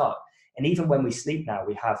after dark? And even when we sleep now,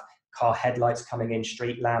 we have car headlights coming in,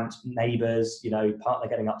 street lamps, neighbors, partner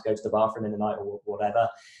getting up to go to the bathroom in the night or whatever,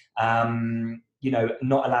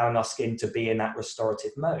 not allowing our skin to be in that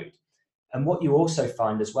restorative mode. And what you also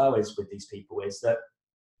find as well is with these people is that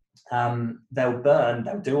they'll burn,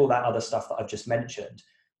 they'll do all that other stuff that I've just mentioned,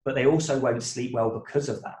 but they also won't sleep well because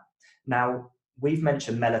of that. Now, we've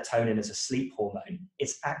mentioned melatonin as a sleep hormone.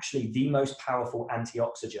 It's actually the most powerful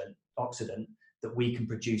antioxidant that we can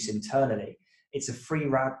produce internally. It's a free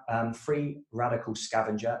radical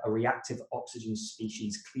scavenger, a reactive oxygen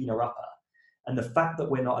species cleaner upper. And the fact that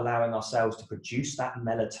we're not allowing ourselves to produce that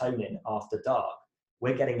melatonin after dark,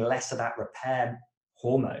 we're getting less of that repair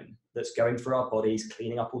hormone that's going through our bodies,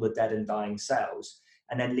 cleaning up all the dead and dying cells,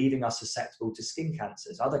 and then leaving us susceptible to skin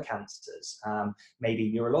cancers, other cancers,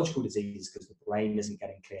 maybe neurological diseases because the brain isn't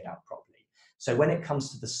getting cleared out properly. So when it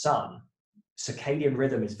comes to the sun, circadian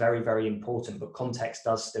rhythm is very, very important, but context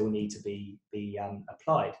does still need to be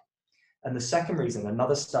applied. And the second reason,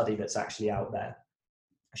 another study that's actually out there,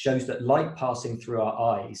 shows that light passing through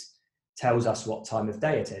our eyes tells us what time of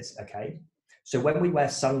day it is, okay? So when we wear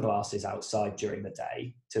sunglasses outside during the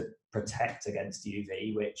day to protect against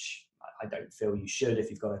UV, which I don't feel you should if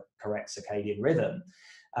you've got a correct circadian rhythm,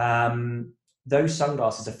 those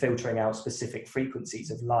sunglasses are filtering out specific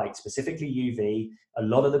frequencies of light, specifically UV, a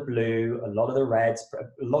lot of the blue, a lot of the reds,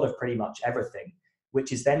 a lot of pretty much everything,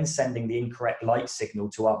 which is then sending the incorrect light signal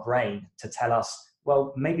to our brain to tell us,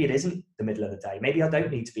 well, maybe it isn't the middle of the day. Maybe I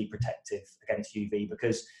don't need to be protective against UV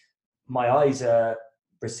because my eyes are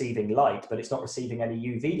receiving light, but it's not receiving any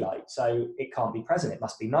UV light. So it can't be present. It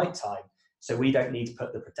must be nighttime. So we don't need to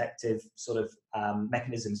put the protective sort of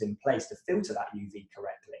mechanisms in place to filter that UV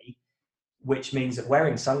correctly, which means that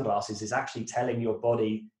wearing sunglasses is actually telling your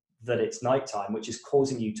body that it's nighttime, which is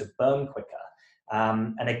causing you to burn quicker.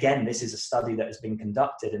 And again, this is a study that has been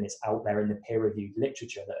conducted and it's out there in the peer-reviewed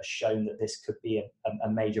literature that has shown that this could be a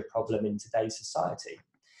major problem in today's society.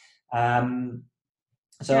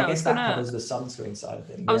 So yeah, I guess that covers the sunscreen side of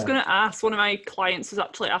things. I was going to ask, one of my clients was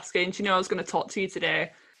actually asking, do you know I was going to talk to you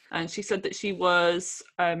today? And she said that she was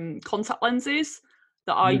contact lenses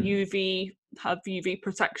that are UV, have UV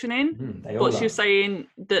protection in, but she was saying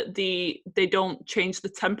that they don't change the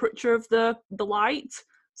temperature of the light.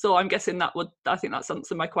 So I'm guessing I think that's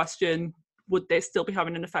answered my question. Would they still be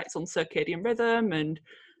having an effect on circadian rhythm? And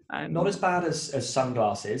not as bad as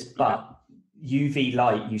sunglasses, but UV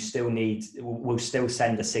light will still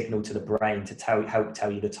send a signal to the brain to help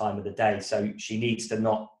tell you the time of the day. So she needs to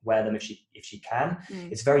not wear them if she can.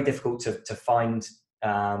 It's very difficult to find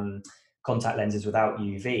contact lenses without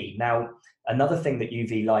UV. Now, another thing that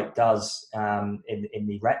UV light does in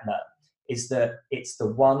the retina is that it's the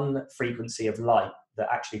one frequency of light that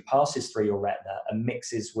actually passes through your retina and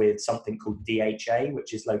mixes with something called DHA,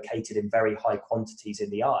 which is located in very high quantities in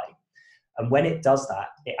the eye. And when it does that,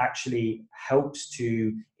 it actually helps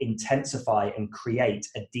to intensify and create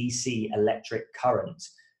a DC electric current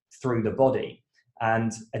through the body.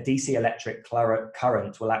 And a DC electric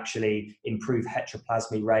current will actually improve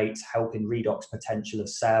heteroplasmy rates, help in redox potential of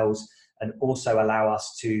cells, and also allow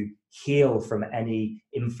us to heal from any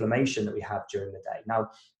inflammation that we have during the day. Now,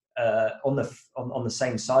 on the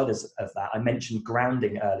same side of that, I mentioned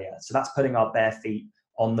grounding earlier. So that's putting our bare feet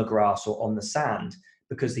on the grass or on the sand,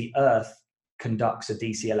 because the earth conducts a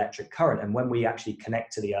DC electric current. And when we actually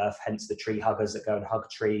connect to the earth, hence the tree huggers that go and hug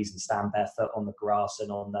trees and stand barefoot on the grass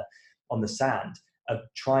and on the sand, are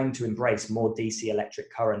trying to embrace more DC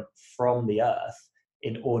electric current from the earth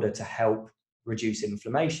in order to help reduce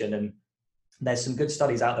inflammation. And there's some good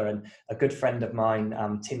studies out there, and a good friend of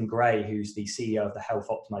mine, Tim Gray, who's the CEO of the Health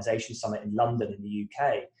Optimization Summit in London in the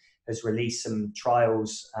UK, has released some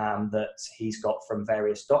trials that he's got from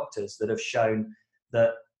various doctors that have shown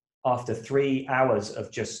that after 3 hours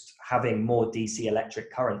of just having more DC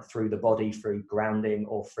electric current through the body, through grounding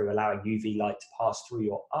or through allowing UV light to pass through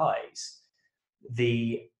your eyes,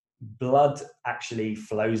 the blood actually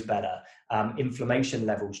flows better, inflammation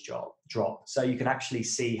levels drop. So you can actually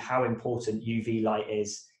see how important UV light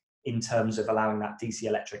is in terms of allowing that DC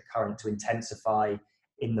electric current to intensify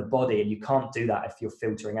in the body. And you can't do that if you're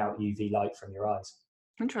filtering out UV light from your eyes.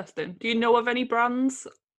 Interesting. Do you know of any brands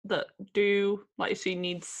that do, like, if she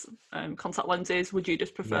needs contact lenses, would you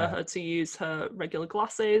just prefer her to use her regular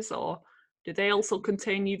glasses, or do they also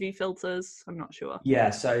contain UV filters? I'm not sure. Yeah,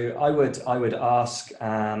 so I would ask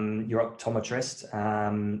your optometrist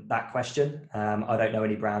that question. I don't know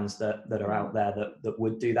any brands that are out there that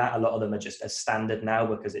would do that. A lot of them are just as standard now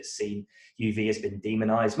because it's seen UV has been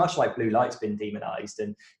demonized, much like blue light's been demonized,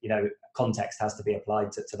 and context has to be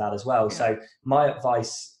applied to that as well. Yeah. So my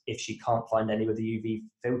advice, if she can't find any with the UV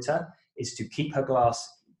filter, is to keep her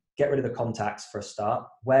glass, get rid of the contacts for a start,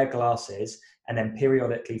 wear glasses, and then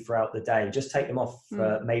periodically throughout the day, just take them off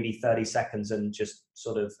for maybe 30 seconds and just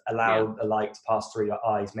sort of allow the light to pass through your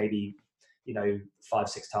eyes, maybe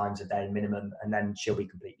 5-6 times a day minimum, and then she'll be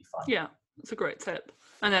completely fine. Yeah, that's a great tip.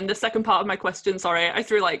 And then the second part of my question, sorry, I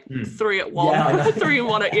threw like three at one, yeah, I know. 3 in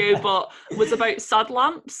 1 at you, but was about sad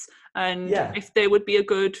lamps, and if they would be a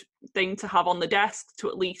good thing to have on the desk to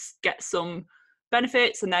at least get some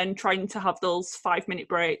benefits, and then trying to have those 5-minute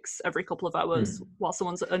breaks every couple of hours while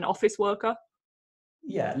someone's an office worker.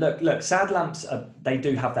 Yeah, look, sad lamps, they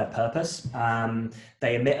do have their purpose.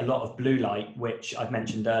 They emit a lot of blue light, which I've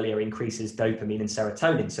mentioned earlier increases dopamine and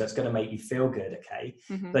serotonin. So it's going to make you feel good, okay?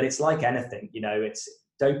 But it's like anything,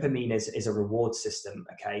 dopamine is a reward system,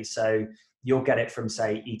 okay? So you'll get it from,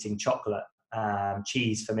 say, eating chocolate,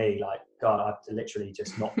 cheese for me, like, God, I have to literally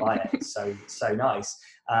just not buy it. It's so nice.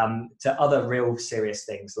 To other real serious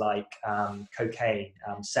things like cocaine,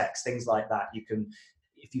 sex, things like that.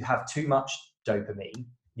 If you have too much dopamine,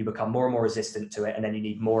 you become more and more resistant to it, and then you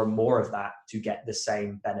need more and more of that to get the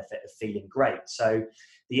same benefit of feeling great. So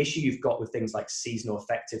the issue you've got with things like seasonal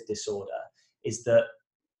affective disorder is that,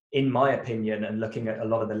 in my opinion, and looking at a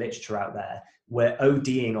lot of the literature out there, we're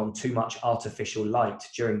ODing on too much artificial light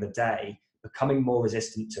during the day, becoming more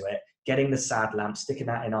resistant to it, getting the sad lamp, sticking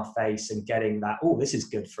that in our face and getting that, oh, this is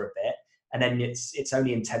good for a bit. And then it's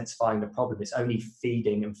only intensifying the problem. It's only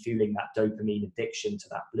feeding and fueling that dopamine addiction to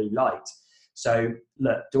that blue light. So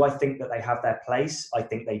look, do I think that they have their place? I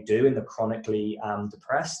think they do in the chronically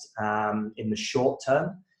depressed, in the short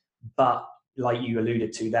term. But like you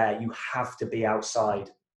alluded to there, you have to be outside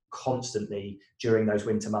constantly during those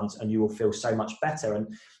winter months, and you will feel so much better.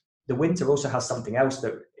 And the winter also has something else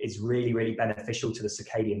that is really, really beneficial to the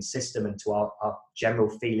circadian system and to our general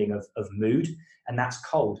feeling of mood, and that's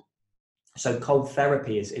cold. So cold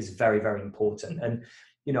therapy is very, very important. And,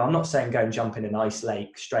 I'm not saying go and jump in an ice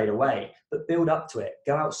lake straight away, but build up to it.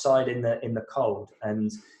 Go outside in the cold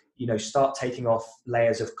and, start taking off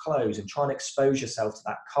layers of clothes and try and expose yourself to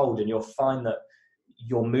that cold. And you'll find that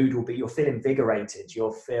your mood you'll feel invigorated.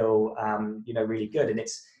 You'll feel, really good. And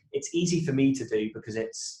it's easy for me to do because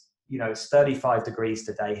it's 35 degrees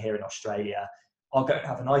today here in Australia. I'll go and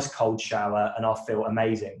have a nice cold shower and I'll feel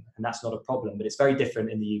amazing. And that's not a problem, but it's very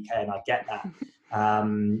different in the UK, and I get that.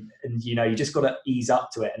 And, you just got to ease up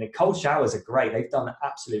to it. And the cold showers are great. They've done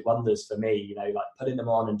absolute wonders for me, like putting them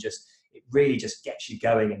on, and it really just gets you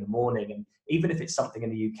going in the morning. And even if it's something in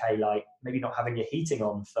the UK, like maybe not having your heating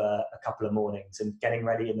on for a couple of mornings and getting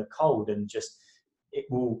ready in the cold, and it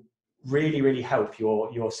will really, really help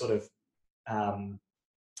your sort of,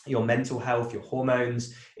 your mental health, your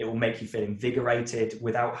hormones. It will make you feel invigorated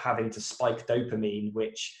without having to spike dopamine,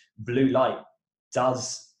 which blue light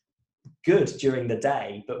does good during the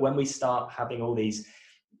day. But when we start having all these,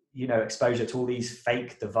 exposure to all these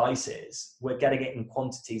fake devices, we're getting it in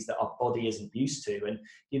quantities that our body isn't used to. And,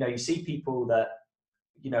 you see people that,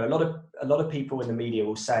 a lot of people in the media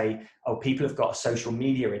will say, oh, people have got a social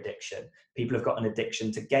media addiction. People have got an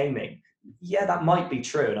addiction to gaming. Yeah, that might be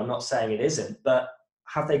true. And I'm not saying it isn't, but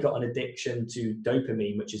have they got an addiction to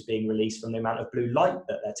dopamine, which is being released from the amount of blue light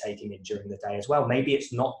that they're taking in during the day as well? Maybe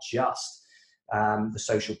it's not just the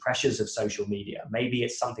social pressures of social media. Maybe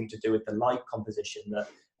it's something to do with the light composition that,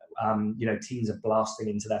 teens are blasting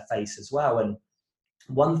into their face as well. And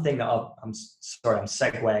one thing that I'm sorry, I'm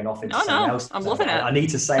segueing off into something else. I'm loving it. I need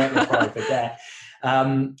to say it before I forget.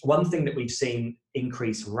 One thing that we've seen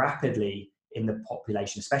increase rapidly in the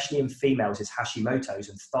population, especially in females, is Hashimoto's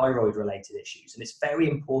and thyroid related issues. And it's very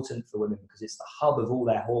important for women because it's the hub of all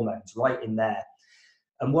their hormones right in there.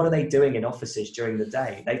 And what are they doing in offices during the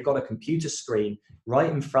day? They've got a computer screen right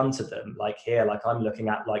in front of them, like here, like I'm looking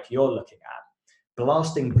at, like you're looking at,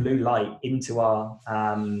 blasting blue light into our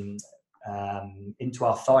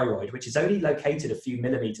thyroid, which is only located a few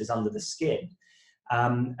millimeters under the skin.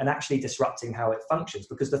 And actually disrupting how it functions,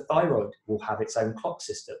 because the thyroid will have its own clock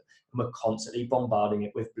system, and we're constantly bombarding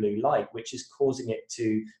it with blue light, which is causing it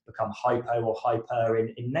to become hypo or hyper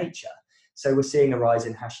in nature. So we're seeing a rise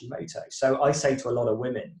in Hashimoto. So I say to a lot of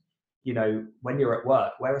women, when you're at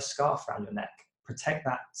work, wear a scarf around your neck, protect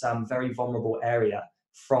that very vulnerable area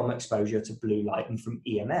from exposure to blue light and from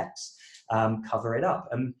EMFs. Cover it up.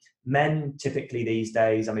 And men typically these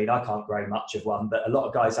days, I mean, I can't grow much of one, but a lot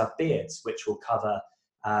of guys have beards which will cover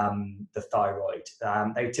the thyroid.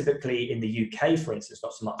 They typically, in the UK, for instance,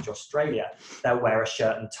 not so much Australia, they'll wear a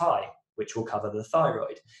shirt and tie, which will cover the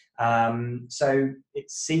thyroid. So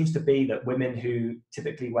it seems to be that women who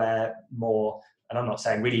typically wear more, and I'm not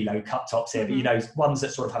saying really low cut tops here, but ones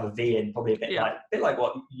that sort of have a V in, probably a bit like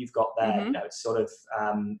what you've got there. It sort of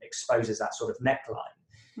exposes that sort of neckline.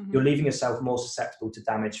 You're leaving yourself more susceptible to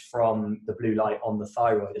damage from the blue light on the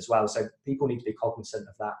thyroid as well. So people need to be cognizant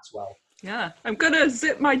of that as well. Yeah, I'm gonna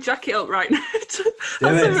zip my jacket up right now. Do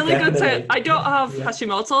That's a it, really good tip. definitely. I don't have Yeah.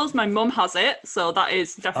 Hashimoto's. My mum has it, so that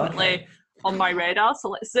is definitely Okay. on my radar. So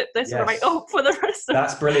let's zip this right Yes. up for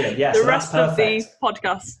That's brilliant. Yeah, the so that's rest of the perfect.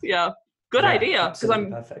 podcast. Yeah, good Yeah, idea because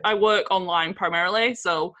absolutely perfect. I work online primarily,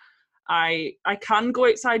 so I can go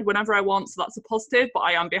outside whenever I want, so that's a positive. But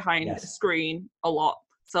I am behind a Yes. screen a lot,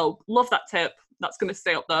 so love that tip. That's going to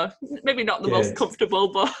stay up there. Maybe not the most Good.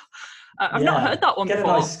 comfortable, but I've not heard Yeah, that one get a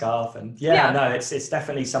before. nice scarf, and yeah, Yeah. no, it's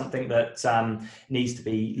definitely something that needs to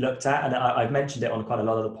be looked at. And I've mentioned it on quite a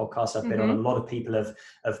lot of the podcasts I've been on. Mm-hmm. A lot of people have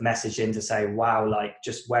messaged in to say, "Wow, like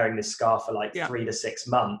just wearing this scarf for like Yeah. 3 to 6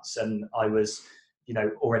 months, and I was,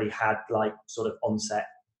 already had like sort of onset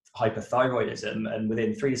hypothyroidism, and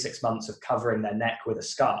within 3 to 6 months of covering their neck with a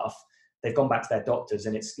scarf." They've gone back to their doctors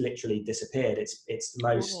and it's literally disappeared. It's the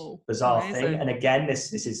most Oh, bizarre thing. amazing. And again,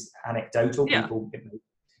 this is anecdotal. Yeah. People,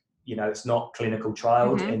 it's not clinical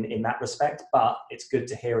trialed Mm-hmm. in that respect, but it's good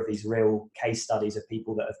to hear of these real case studies of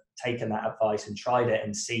people that have taken that advice and tried it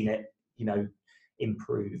and seen it,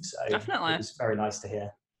 improve. So it Definitely. was very nice to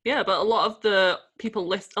hear. Yeah, but a lot of the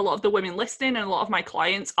a lot of the women listening and a lot of my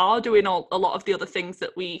clients are doing a lot of the other things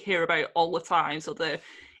that we hear about all the time. So they're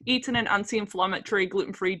eating an anti-inflammatory,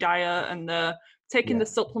 gluten-free diet, and they're taking Yeah. the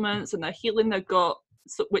supplements, and they're healing their gut,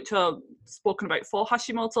 which are spoken about for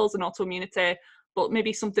Hashimoto's and autoimmunity. But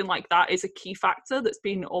maybe something like that is a key factor that's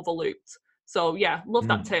been overlooked. So yeah, love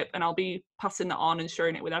that tip, and I'll be passing that on and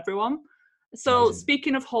sharing it with everyone. So Amazing.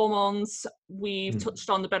 speaking of hormones, we've Mm. touched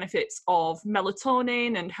on the benefits of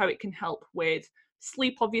melatonin and how it can help with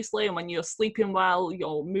sleep, obviously. And when you're sleeping well,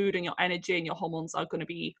 your mood and your energy and your hormones are going to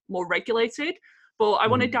be more regulated. But I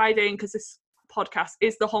want to dive in because this podcast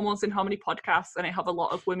is the Hormones in Harmony podcast, and I have a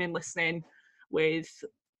lot of women listening with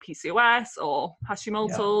PCOS or Yeah.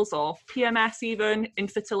 Hashimoto's or PMS, even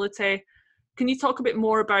infertility. Can you talk a bit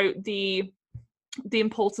more about the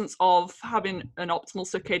importance of having an optimal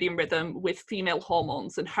circadian rhythm with female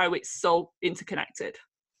hormones and how it's so interconnected?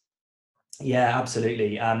 Yeah,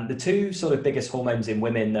 absolutely. The two sort of biggest hormones in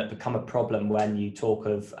women that become a problem when you talk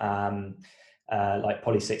of like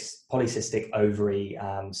polycystic ovary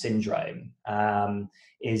syndrome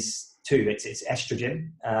is two. It's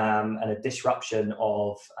estrogen and a disruption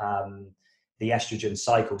of the estrogen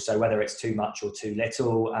cycle. So whether it's too much or too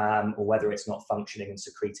little, or whether it's not functioning and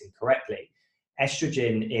secreting correctly.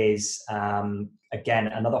 Estrogen is, again,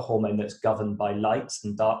 another hormone that's governed by light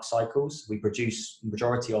and dark cycles. We produce the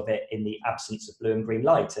majority of it in the absence of blue and green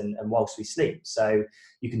light and whilst we sleep. So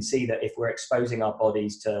you can see that if we're exposing our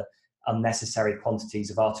bodies to unnecessary quantities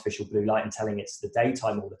of artificial blue light and telling it's the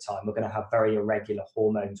daytime all the time, we're going to have very irregular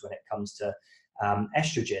hormones when it comes to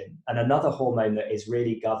estrogen. And another hormone that is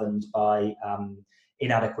really governed by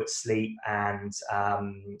inadequate sleep and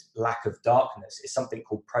lack of darkness is something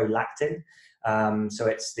called prolactin. So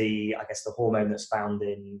it's the hormone that's found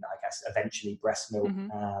in, eventually breast milk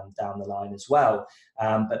down the line as well.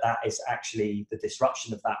 But that is actually the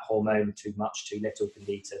disruption of that hormone, too much, too little, can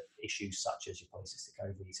lead to issues such as your polycystic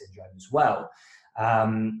ovary syndrome as well.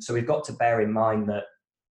 So we've got to bear in mind that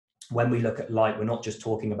when we look at light, we're not just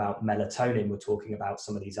talking about melatonin, we're talking about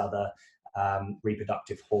some of these other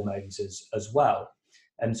reproductive hormones as well.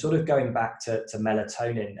 And sort of going back to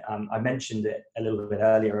melatonin, I mentioned it a little bit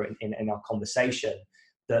earlier in our conversation,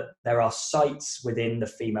 that there are sites within the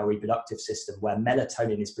female reproductive system where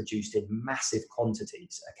melatonin is produced in massive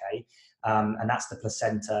quantities, okay? And that's the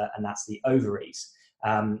placenta and that's the ovaries.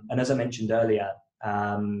 And as I mentioned earlier,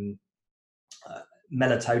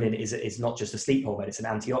 melatonin is not just a sleep hormone, it's an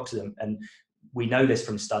antioxidant. And we know this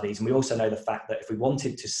from studies. And we also know the fact that if we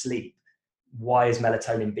wanted to sleep, why is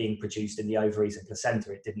melatonin being produced in the ovaries and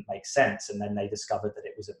placenta? It didn't make sense. And then they discovered that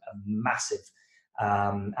it was a massive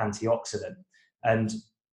antioxidant. And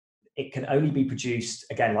it can only be produced,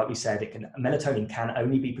 again, like we said, melatonin can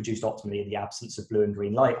only be produced optimally in the absence of blue and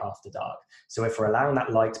green light after dark. So if we're allowing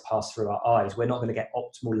that light to pass through our eyes, we're not going to get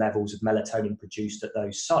optimal levels of melatonin produced at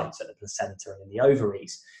those sites, at the placenta and in the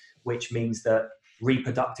ovaries, which means that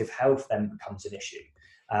reproductive health then becomes an issue.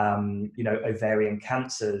 Ovarian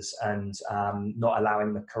cancers and not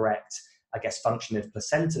allowing the correct, function of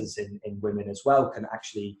placentas in women as well can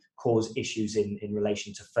actually cause issues in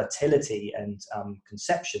relation to fertility and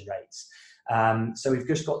conception rates. So we've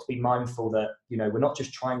just got to be mindful that, we're not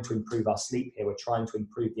just trying to improve our sleep here, we're trying to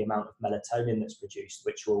improve the amount of melatonin that's produced,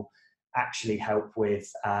 which will actually help with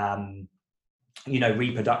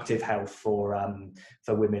reproductive health for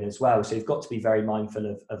women as well. So you've got to be very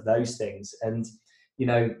mindful of those things. And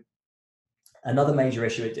another major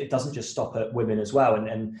issue, it doesn't just stop at women as well.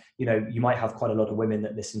 And you might have quite a lot of women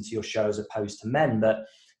that listen to your show as opposed to men, but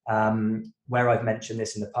Where I've mentioned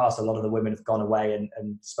this in the past, a lot of the women have gone away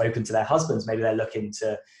and spoken to their husbands. Maybe they're looking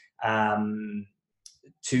to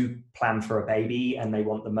plan for a baby and they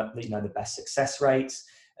want the best success rates.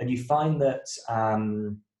 And you find that,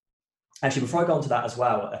 actually, before I go on to that as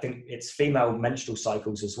well, I think it's female menstrual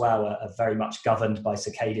cycles as well are very much governed by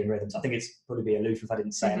circadian rhythms. I think it's probably be aloof if I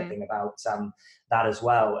didn't say anything about that as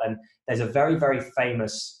well. And there's a very, very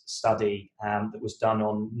famous study that was done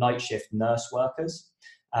on night shift nurse workers.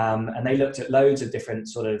 And they looked at loads of different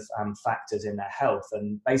sort of factors in their health.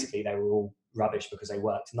 And basically they were all rubbish because they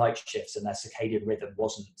worked night shifts and their circadian rhythm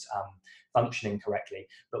wasn't functioning correctly.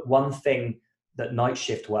 But one thing that night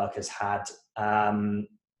shift workers had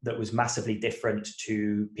that was massively different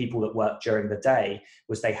to people that worked during the day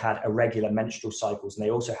was they had irregular menstrual cycles, and they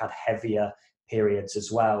also had heavier periods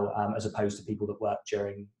as well, as opposed to people that worked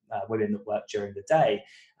during, women that worked during the day.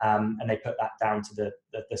 And they put that down to the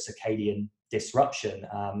circadian disruption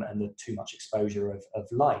and the too much exposure of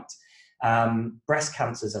light. Breast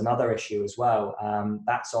cancer is another issue as well.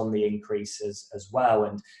 That's on the increase as well.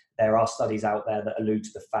 And there are studies out there that allude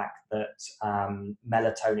to the fact that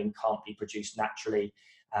melatonin can't be produced naturally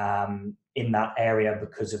in that area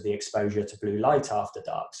because of the exposure to blue light after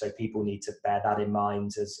dark. So people need to bear that in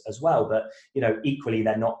mind as well. But, equally,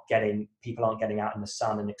 people aren't getting out in the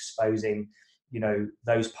sun and exposing,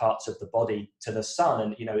 those parts of the body to the sun.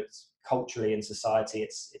 And, it's culturally in society,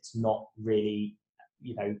 it's not really,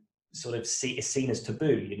 sort of it's seen as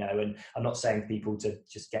taboo, and I'm not saying people to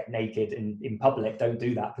just get naked in public, don't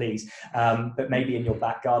do that, please. But maybe in your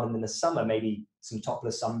back garden in the summer, maybe some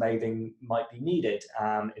topless sunbathing might be needed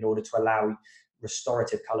in order to allow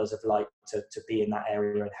restorative colors of light to be in that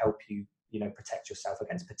area and help you, protect yourself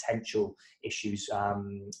against potential issues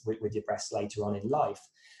with your breasts later on in life.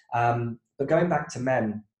 But going back to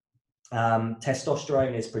men,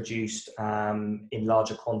 testosterone is produced in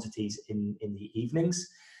larger quantities in the evenings.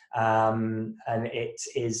 And it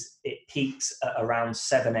peaks at around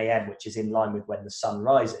 7 a.m., which is in line with when the sun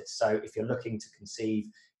rises. So if you're looking to conceive,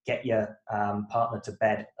 get your partner to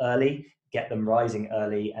bed early, get them rising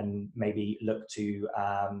early, and maybe look to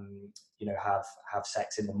have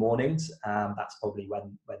sex in the mornings. That's probably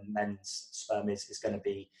when men's sperm is going to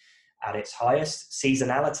be at its highest.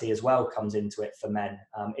 Seasonality as well comes into it for men.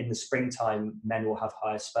 In the springtime, men will have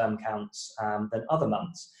higher sperm counts than other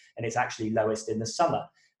months, and it's actually lowest in the summer.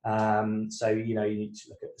 So, you need to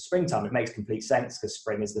look at the springtime. It makes complete sense because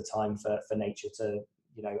spring is the time for nature to,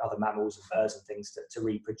 other mammals and birds and things to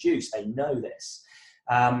reproduce. They know this.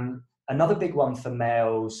 Another big one for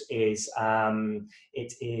males is,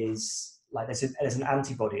 it is like there's an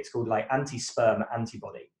antibody. It's called like anti-sperm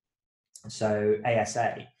antibody. So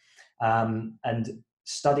ASA. And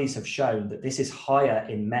studies have shown that this is higher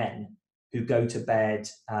in men who go to bed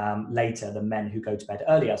later than men who go to bed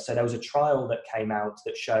earlier. So there was a trial that came out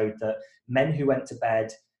that showed that men who went to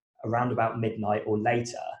bed around about midnight or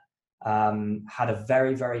later had a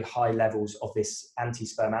very, very high levels of this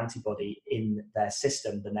anti-sperm antibody in their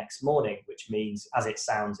system the next morning, which means, as it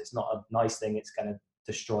sounds, it's not a nice thing. It's going to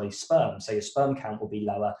destroy sperm. So your sperm count will be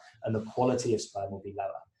lower and the quality of sperm will be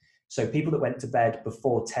lower. So people that went to bed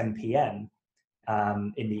before 10 p.m.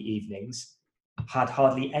 In the evenings had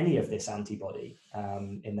hardly any of this antibody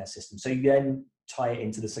in their system. So you then tie it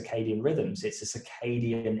into the circadian rhythms. It's a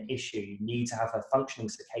circadian issue. You need to have a functioning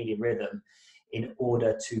circadian rhythm in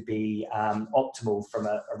order to be optimal from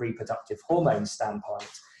a reproductive hormone standpoint.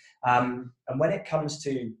 And when it comes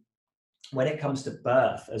to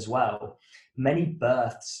birth as well, many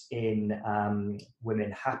births in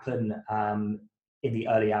women happen in the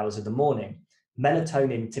early hours of the morning.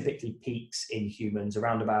 Melatonin typically peaks in humans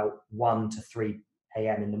around about 1 to 3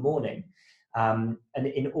 a.m. in the morning. And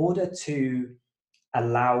in order to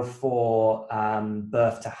allow for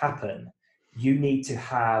birth to happen, you need to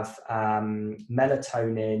have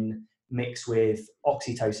melatonin mixed with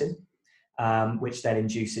oxytocin, which then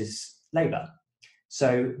induces labor.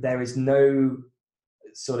 So there is no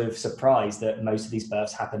sort of surprise that most of these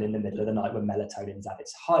births happen in the middle of the night when melatonin is at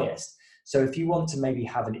its highest. So if you want to maybe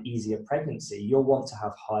have an easier pregnancy, you'll want to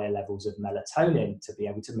have higher levels of melatonin to be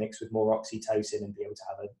able to mix with more oxytocin and be able to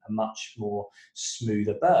have a much more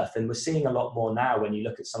smoother birth. And we're seeing a lot more now when you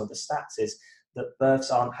look at some of the stats is that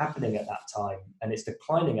births aren't happening at that time, and it's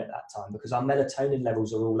declining at that time because our melatonin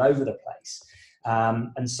levels are all over the place.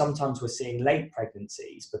 And sometimes we're seeing late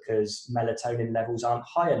pregnancies because melatonin levels aren't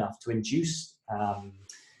high enough to induce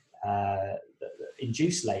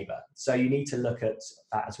labor. So you need to look at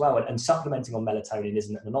that as well. And supplementing on melatonin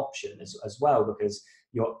isn't an option as well, because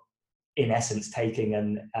you're in essence taking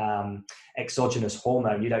an exogenous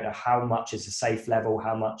hormone. You don't know how much is a safe level,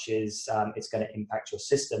 how much is it's going to impact your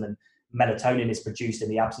system. And melatonin is produced in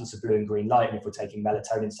the absence of blue and green light. And if we're taking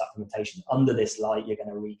melatonin supplementation under this light, you're going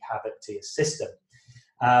to wreak havoc to your system.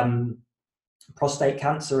 Prostate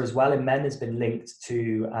cancer as well in men has been linked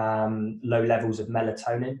to low levels of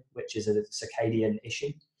melatonin, which is a circadian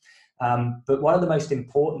issue. But one of the most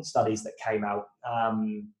important studies that came out,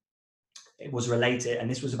 it was related, and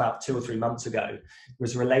this was about 2 or 3 months ago,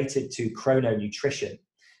 was related to chrononutrition.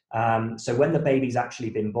 So when the baby's actually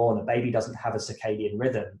been born, a baby doesn't have a circadian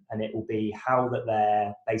rhythm, and it will be how that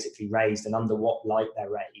they're basically raised and under what light they're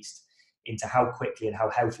raised into how quickly and how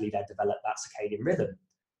healthily they develop that circadian rhythm.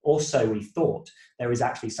 Also, we thought there is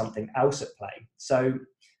actually something else at play. So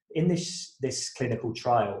in this clinical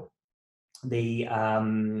trial, the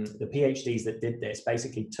PhDs that did this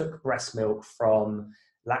basically took breast milk from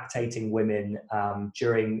lactating women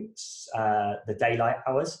during the daylight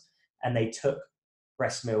hours, and they took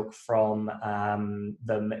breast milk from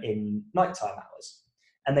them in nighttime hours,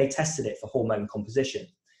 and they tested it for hormone composition.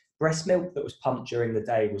 Breast milk that was pumped during the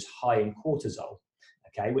day was high in cortisol,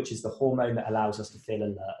 okay, which is the hormone that allows us to feel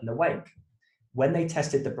alert and awake. When they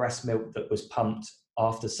tested the breast milk that was pumped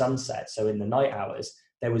after sunset, so in the night hours,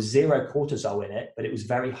 there was 0 cortisol in it, but it was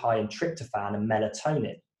very high in tryptophan and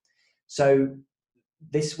melatonin. So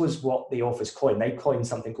this was what the authors coined. They coined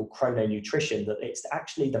something called chrononutrition, that it's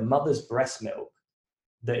actually the mother's breast milk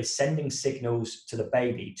that is sending signals to the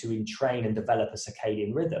baby to entrain and develop a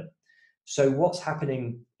circadian rhythm. So what's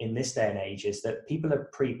happening in this day and age is that people are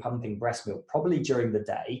pre-pumping breast milk probably during the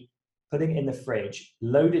day, putting it in the fridge,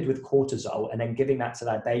 loaded with cortisol, and then giving that to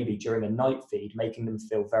their baby during a night feed, making them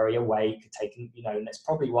feel very awake, taking, and that's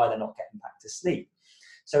probably why they're not getting back to sleep.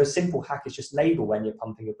 So a simple hack is just label when you're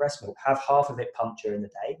pumping your breast milk. Have half of it pumped during the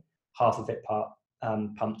day, half of it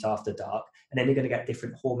pumped after dark, and then you're going to get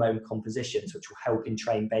different hormone compositions, which will help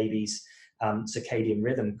entrain babies' circadian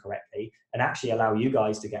rhythm correctly, and actually allow you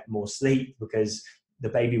guys to get more sleep, because the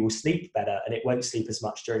baby will sleep better and it won't sleep as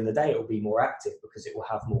much during the day. It will be more active because it will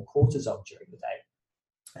have more cortisol during the day.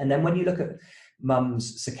 And then when you look at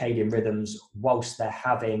mum's circadian rhythms whilst they're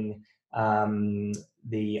having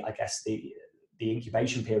the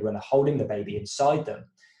incubation period, when they're holding the baby inside them,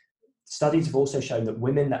 studies have also shown that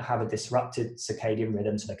women that have a disrupted circadian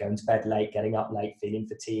rhythm, so they're going to bed late, getting up late, feeling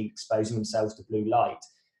fatigued, exposing themselves to blue light,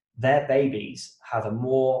 their babies have a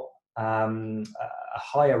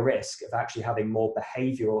higher risk of actually having more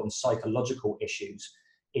behavioral and psychological issues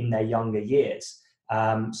in their younger years.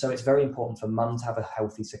 So it's very important for mum to have a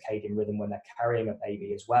healthy circadian rhythm when they're carrying a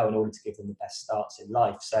baby as well, in order to give them the best starts in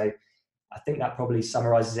life. So I think that probably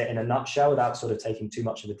summarizes it in a nutshell without sort of taking too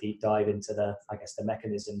much of a deep dive into the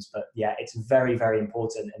mechanisms. But yeah, it's very, very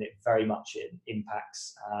important, and it very much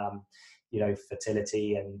impacts,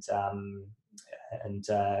 fertility and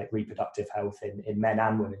reproductive health in men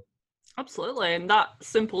and women. Absolutely, and that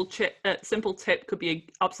simple tip could be an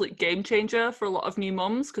absolute game changer for a lot of new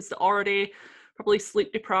mums, because they're already probably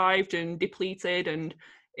sleep deprived and depleted, and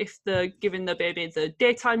if they're giving the baby the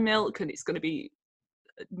daytime milk, and it's going to be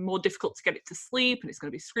more difficult to get it to sleep, and it's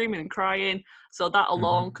going to be screaming and crying, so that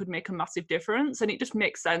alone could make a massive difference. And it just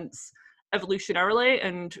makes sense evolutionarily,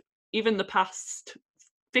 and even the past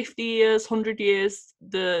 50 years, 100 years,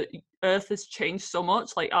 the earth has changed so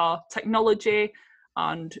much, like our technology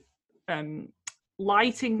and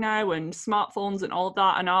lighting now and smartphones and all of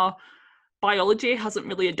that, and our biology hasn't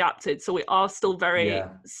really adapted, so we are still very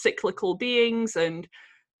cyclical beings, and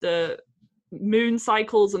the moon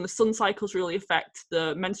cycles and the sun cycles really affect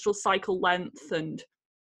the menstrual cycle length and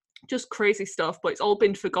just crazy stuff, but it's all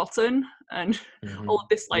been forgotten, and all of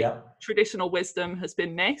this traditional wisdom has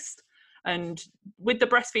been missed. And with the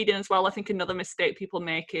breastfeeding as well, I think another mistake people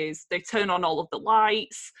make is they turn on all of the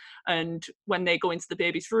lights, and when they go into the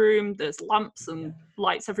baby's room, there's lamps and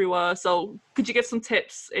lights everywhere. So could you give some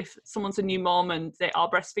tips if someone's a new mom and they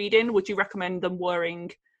are breastfeeding? Would you recommend them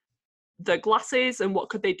wearing the glasses, and what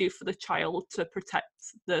could they do for the child to protect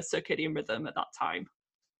the circadian rhythm at that time?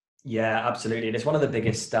 Yeah, absolutely. And it's one of the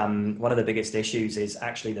biggest issues is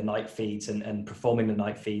actually the night feeds and performing the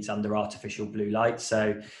night feeds under artificial blue light.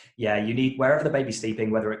 So yeah, you need, wherever the baby's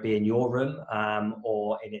sleeping, whether it be in your room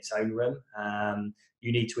or in its own room,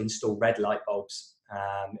 you need to install red light bulbs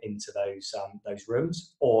into those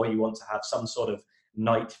rooms, or you want to have some sort of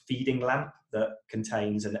night feeding lamp that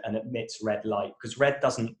contains and emits red light, because red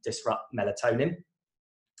doesn't disrupt melatonin.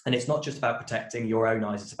 And it's not just about protecting your own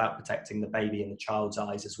eyes, it's about protecting the baby and the child's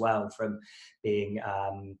eyes as well from being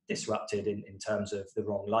disrupted in terms of the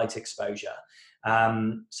wrong light exposure.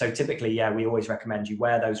 So typically, yeah, we always recommend you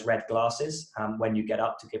wear those red glasses when you get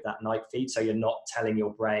up to give that night feed. So you're not telling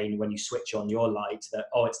your brain when you switch on your light that,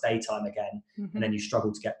 oh, it's daytime again, and then you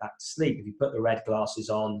struggle to get back to sleep. If you put the red glasses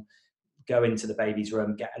on, go into the baby's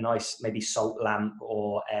room, get a nice maybe salt lamp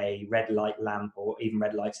or a red light lamp, or even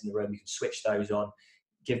red lights in the room, you can switch those on.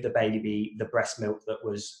 Give the baby the breast milk that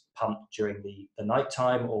was pumped during the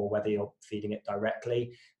nighttime, or whether you're feeding it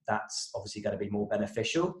directly, that's obviously going to be more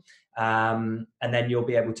beneficial. And then you'll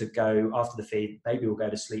be able to go after the feed, baby will go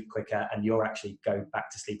to sleep quicker, and you'll actually go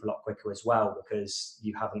back to sleep a lot quicker as well, because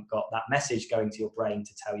you haven't got that message going to your brain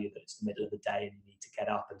to tell you that it's the middle of the day and you need to get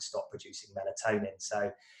up and stop producing melatonin.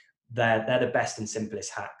 So they're the best and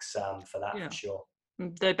simplest hacks for that, for sure.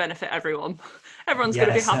 They benefit everyone. Everyone's going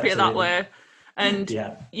to be happier that way. And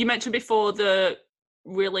you mentioned before the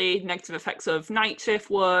really negative effects of night shift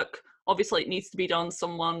work. Obviously, it needs to be done.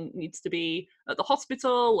 Someone needs to be at the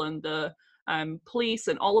hospital and the police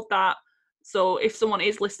and all of that. So if someone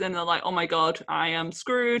is listening and they're like, oh my God, I am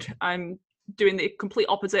screwed, I'm doing the complete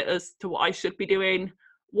opposite as to what I should be doing,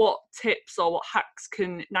 what tips or what hacks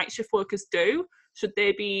can night shift workers do? Should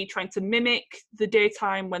they be trying to mimic the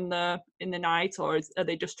daytime when they're in the night, or are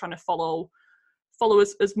they just trying to follow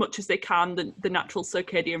as much as they can the natural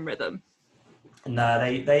circadian rhythm? No,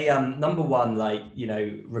 they number one, like, you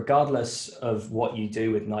know, regardless of what you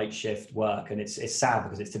do with night shift work, and it's sad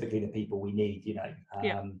because it's typically the people we need, you know,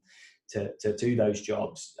 to do those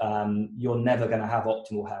jobs, you're never going to have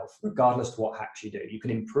optimal health, regardless of what hacks you do. You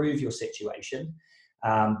can improve your situation,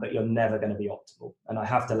 but you're never going to be optimal. And I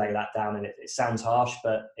have to lay that down, and it sounds harsh,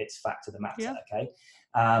 but it's fact of the matter, okay?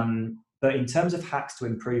 But in terms of hacks to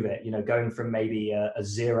improve it, you know, going from maybe a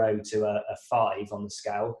 0 to a 5 on the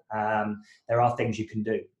scale, there are things you can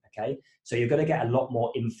do, okay? So you're going to get a lot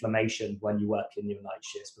more inflammation when you work in your night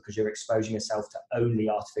shifts because you're exposing yourself to only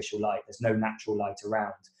artificial light. There's no natural light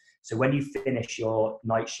around. So when you finish your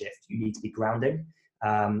night shift, you need to be grounding.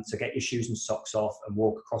 So get your shoes and socks off and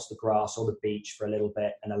walk across the grass or the beach for a little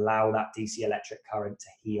bit and allow that DC electric current to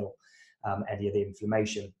heal any of the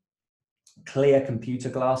inflammation. Clear computer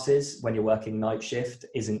glasses when you're working night shift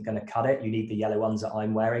isn't going to cut it. You need the yellow ones that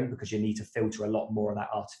I'm wearing because you need to filter a lot more of that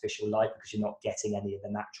artificial light because you're not getting any of the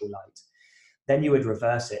natural light. Then you would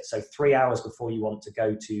reverse it. So 3 hours before you want to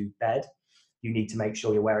go to bed, you need to make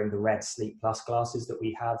sure you're wearing the red Sleep Plus glasses that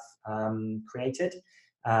we have created.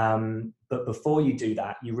 But before you do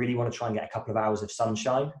that, you really want to try and get a couple of hours of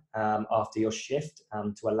sunshine after your shift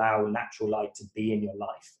to allow natural light to be in your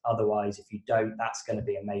life. Otherwise, if you don't, that's going to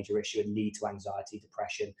be a major issue and lead to anxiety,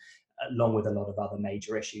 depression, along with a lot of other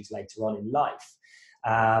major issues later on in life.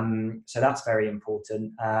 So that's very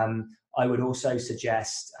important. I would also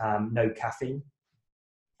suggest no caffeine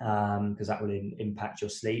because that will impact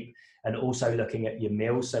your sleep, and also looking at your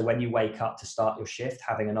meals. So when you wake up to start your shift,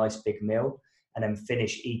 having a nice big meal, and then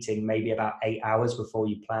finish eating maybe about 8 hours before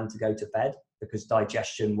you plan to go to bed, because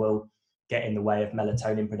digestion will get in the way of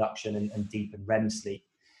melatonin production and deep and REM sleep.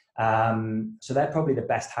 So they're probably the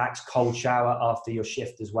best hacks. Cold shower after your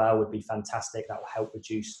shift as well would be fantastic. That will help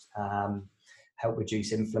reduce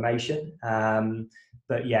inflammation.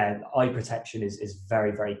 But yeah, eye protection is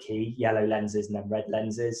very, very key. Yellow lenses and then red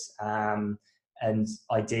lenses. And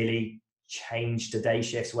ideally, change to day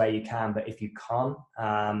shifts where you can, but if you can't,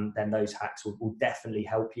 then those hacks will definitely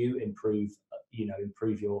help you improve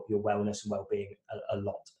your wellness and well-being a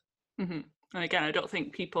lot. And again, I don't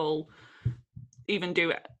think people even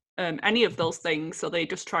do any of those things, so they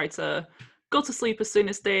just try to go to sleep as soon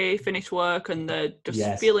as they finish work and they're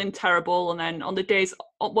just feeling terrible. And then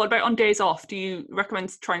what about on days off? Do you recommend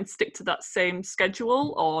to try and stick to that same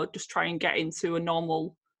schedule, or just try and get into a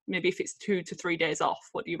normal, maybe if it's 2 to 3 days off?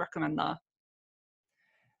 What do you recommend there?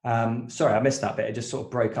 Sorry, I missed that bit. It just sort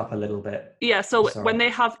of broke up a little bit. Yeah, so when they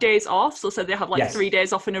have days off, so say they have 3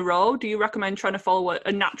 days off in a row, do you recommend trying to follow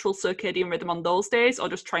a natural circadian rhythm on those days, or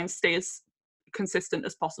just try and stay as consistent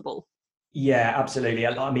as possible? Yeah, absolutely.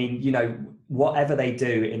 I mean, you know, whatever they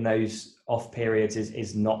do in those off periods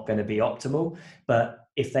is not going to be optimal, but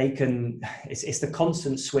if they can, it's the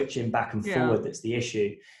constant switching back and forward that's the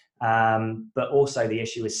issue. But also the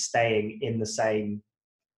issue is staying in the same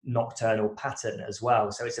nocturnal pattern as well.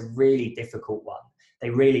 So it's a really difficult one. They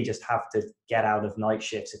really just have to get out of night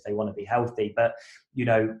shifts if they want to be healthy. But, you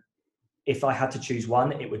know, if I had to choose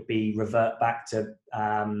one, it would be revert back to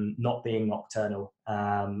not being nocturnal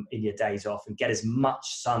in your days off, and get as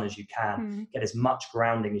much sun as you can, get as much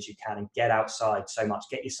grounding as you can, and get outside so much.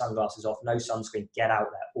 Get your sunglasses off, no sunscreen, get out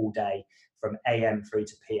there all day from AM through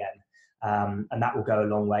to PM. And that will go a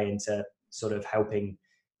long way into sort of helping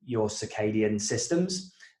your circadian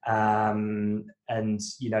systems. And,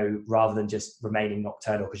 rather than just remaining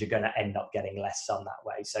nocturnal, because you're going to end up getting less sun that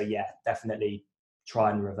way. So yeah, definitely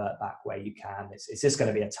try and revert back where you can. It's just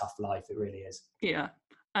going to be a tough life. It really is. Yeah.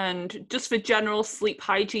 And just for general sleep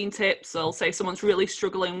hygiene tips, I'll say someone's really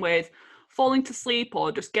struggling with falling to sleep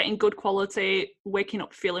or just getting good quality, waking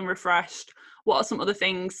up feeling refreshed. What are some other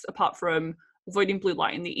things apart from avoiding blue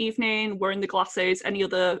light in the evening, wearing the glasses? Any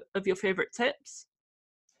other of your favorite tips?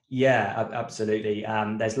 Yeah, absolutely.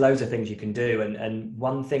 There's loads of things you can do. And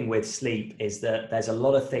one thing with sleep is that there's a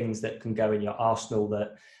lot of things that can go in your arsenal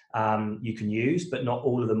that you can use, but not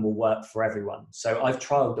all of them will work for everyone. So I've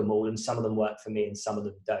trialed them all, and some of them work for me and some of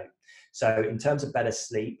them don't. So in terms of better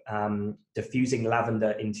sleep, diffusing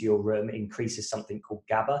lavender into your room increases something called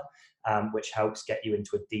GABA, which helps get you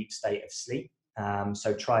into a deep state of sleep.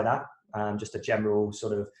 So try that. Just a general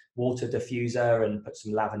sort of water diffuser and put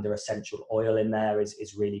some lavender essential oil in there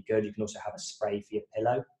is really good. You can also have a spray for your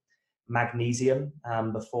pillow. Magnesium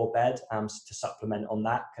before bed to supplement on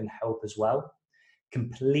that can help as well.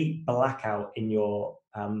 Complete blackout in your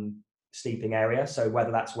sleeping area. So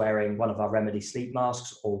whether that's wearing one of our Remedy sleep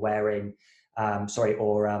masks or wearing, having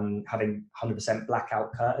 100%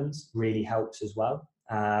 blackout curtains really helps as well.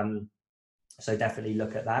 So definitely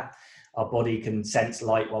look at that. Our body can sense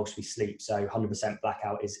light whilst we sleep, so 100%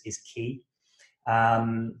 blackout is key.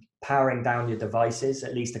 Powering down your devices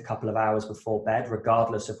at least a couple of hours before bed,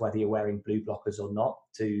 regardless of whether you're wearing blue blockers or not,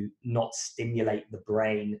 to not stimulate the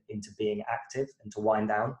brain into being active and to wind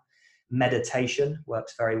down. Meditation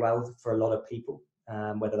works very well for a lot of people,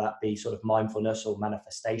 whether that be sort of mindfulness or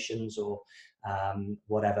manifestations or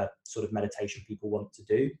whatever sort of meditation people want to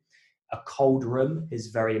do. A cold room is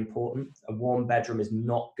very important. A warm bedroom is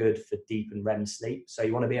not good for deep and REM sleep. So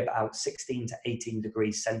you want to be about 16 to 18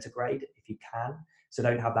 degrees centigrade if you can. So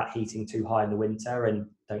don't have that heating too high in the winter and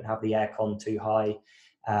don't have the aircon too high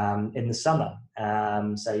in the summer.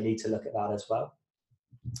 So you need to look at that as well.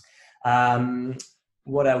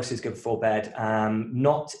 What else is good before bed?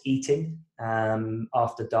 Not eating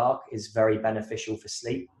after dark is very beneficial for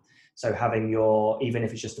sleep. So having even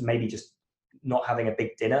if it's just not having a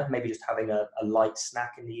big dinner, maybe just having a light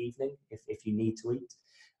snack in the evening if you need to eat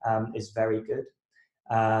is very good.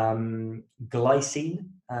 Glycine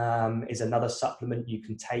is another supplement you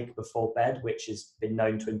can take before bed, which has been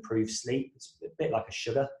known to improve sleep. It's a bit like a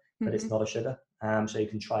sugar, but it's not a sugar. So you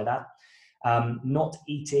can try that. Not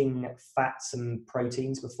eating fats and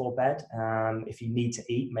proteins before bed. If you need to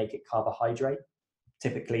eat, make it carbohydrate,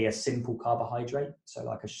 typically a simple carbohydrate. So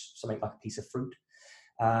like something like a piece of fruit.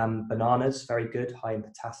 Bananas, very good. High in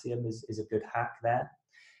potassium is a good hack there.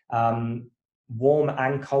 Warm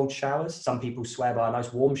and cold showers. Some people swear by a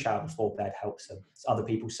nice warm shower before bed helps them. Other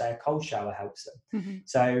people say a cold shower helps them.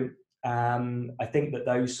 So I think that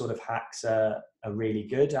those sort of hacks are really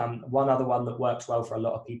good. One other one that works well for a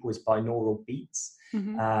lot of people is binaural beats.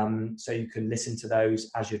 So you can listen to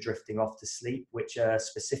those as you're drifting off to sleep, which are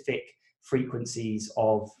specific frequencies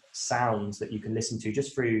of sounds that you can listen to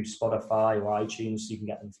just through Spotify or iTunes. So you can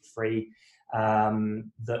get them for free,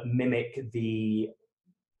 that mimic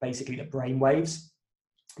basically the brain waves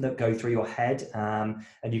that go through your head.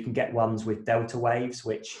 And you can get ones with delta waves,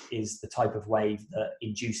 which is the type of wave that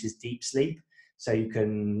induces deep sleep. So you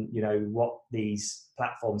can, what these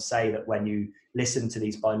platforms say that when you listen to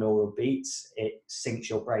these binaural beats, it syncs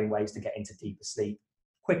your brain waves to get into deeper sleep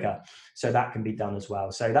quicker. So that can be done as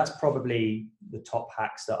well. So that's probably the top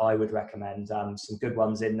hacks that I would recommend. Some good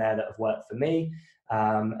ones in there that have worked for me,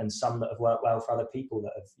 and some that have worked well for other people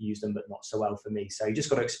that have used them, but not so well for me. So you just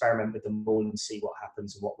got to experiment with them all and see what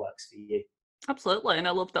happens and what works for you. Absolutely. And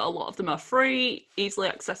I love that a lot of them are free, easily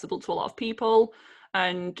accessible to a lot of people.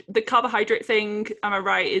 And the carbohydrate thing, am I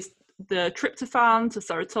right, is the tryptophan to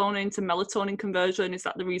serotonin to melatonin conversion. Is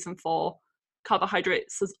that the reason for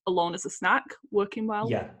carbohydrates alone as a snack working well?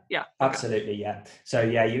 Yeah, absolutely. Yeah, so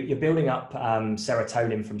you're building up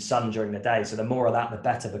serotonin from sun during the day, so the more of that the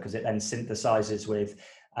better, because it then synthesizes with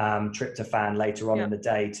tryptophan later on in the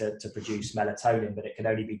day to produce melatonin, but it can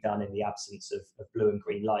only be done in the absence of blue and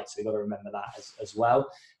green light, so we've got to remember that as well.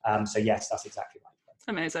 So yes, that's exactly right.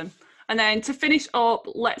 Amazing. And then to finish up,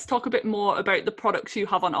 let's talk a bit more about the products you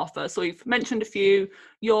have on offer. So you've mentioned a few.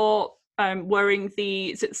 You're wearing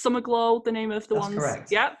is it Summer Glow, the name of the ones?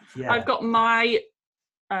 Correct. Yeah. I've got my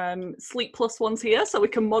Sleep Plus ones here, so we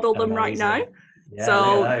can model them right now. Yeah,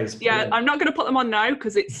 so brilliant. I'm not going to put them on now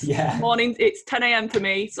because it's morning. It's 10 a.m. for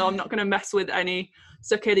me, so I'm not going to mess with any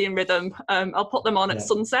circadian rhythm. I'll put them on at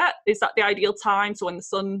sunset. Is that the ideal time? So when the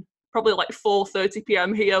sun probably like 4:30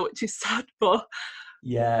 p.m. here, which is sad, but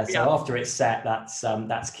yeah. So after it's set,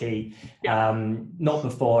 that's key. Yeah. Not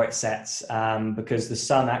before it sets, because the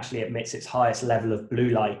sun actually emits its highest level of blue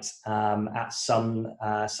light at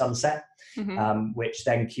sunset. Which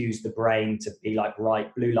then cues the brain to be like,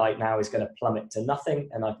 right, blue light now is going to plummet to nothing,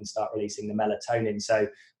 and I can start releasing the melatonin. So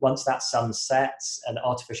once that sun sets and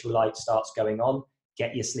artificial light starts going on,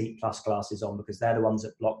 get your Sleep Plus glasses on, because they're the ones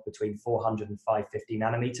that block between 400 and 550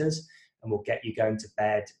 nanometers and will get you going to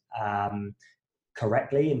bed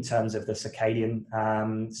correctly in terms of the circadian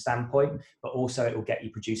standpoint, but also it will get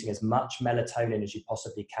you producing as much melatonin as you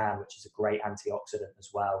possibly can, which is a great antioxidant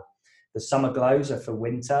as well. The summer glows are for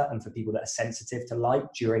winter and for people that are sensitive to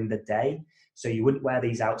light during the day. So you wouldn't wear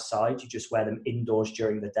these outside, you just wear them indoors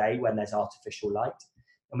during the day when there's artificial light.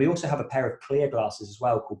 And we also have a pair of clear glasses as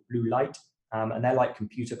well called Blue Light, and they're like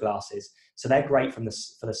computer glasses. So they're great for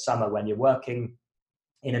the summer when you're working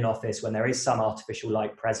in an office, when there is some artificial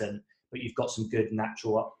light present, but you've got some good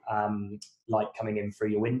natural light coming in through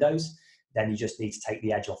your windows. Then you just need to take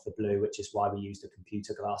the edge off the blue, which is why we use the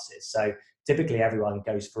computer glasses. So typically everyone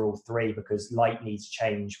goes for all three because light needs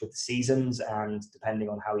change with the seasons and depending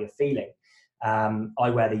on how you're feeling. I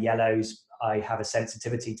wear the yellows. I have a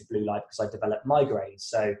sensitivity to blue light because I develop migraines.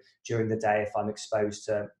 So during the day, if I'm exposed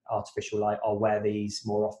to artificial light, I'll wear these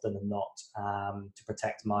more often than not to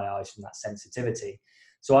protect my eyes from that sensitivity.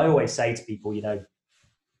 So I always say to people,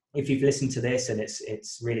 if you've listened to this and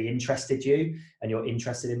it's really interested you and you're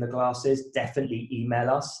interested in the glasses, definitely email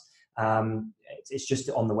us. It's just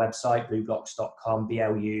on the website, blublox.com,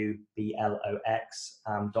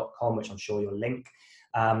 BLUBLOX.com, which I'm sure you'll link.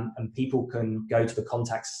 And people can go to the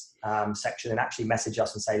contacts section and actually message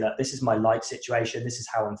us and say, look, this is my light situation. This is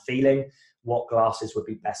how I'm feeling. What glasses would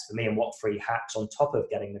be best for me, and what free hacks on top of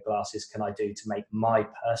getting the glasses can I do to make my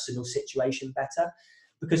personal situation better?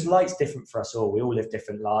 Because light's different for us all. We all live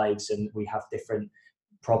different lives and we have different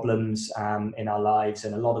problems in our lives,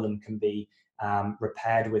 and a lot of them can be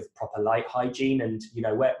repaired with proper light hygiene. And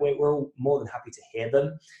we're all more than happy to hear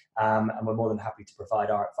them, and we're more than happy to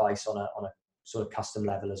provide our advice on a sort of custom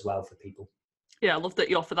level as well for people. Yeah, I love that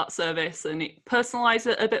you offer that service and it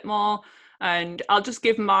personalises it a bit more. And I'll just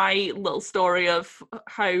give my little story of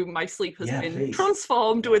how my sleep has been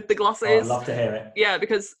transformed with the glasses. Oh, I'd love to hear it. Yeah,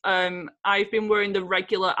 because I've been wearing the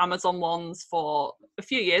regular Amazon ones for a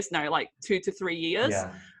few years now, like 2 to 3 years. Yeah.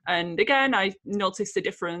 And again, I noticed a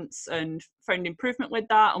difference and found improvement with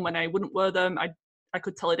that. And when I wouldn't wear them, I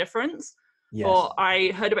could tell a difference. Yes. But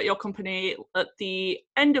I heard about your company at the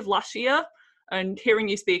end of last year. And hearing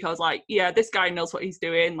you speak, I was like, yeah, this guy knows what he's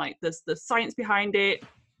doing. Like, there's the science behind it.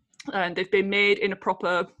 And they've been made in a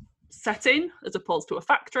proper setting as opposed to a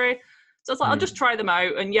factory. So I was like, I'll just try them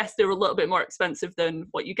out. And yes, they're a little bit more expensive than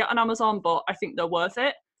what you get on Amazon, but I think they're worth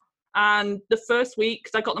it. And the first week,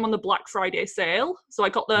 because I got them on the Black Friday sale, so I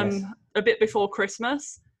got them a bit before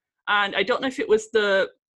Christmas. And I don't know if it was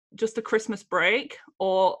just the Christmas break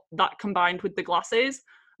or that combined with the glasses.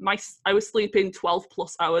 I was sleeping 12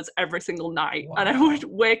 plus hours every single night. Wow. And I would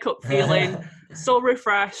wake up feeling so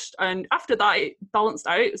refreshed. And after that, it balanced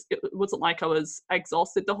out. It wasn't like I was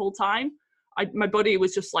exhausted the whole time. My body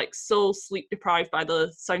was just like so sleep deprived by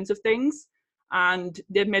the sounds of things. And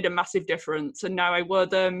they've made a massive difference. And now I wear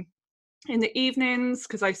them in the evenings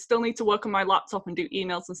because I still need to work on my laptop and do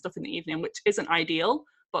emails and stuff in the evening, which isn't ideal,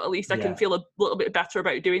 but at least I can feel a little bit better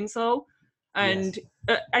about doing so. And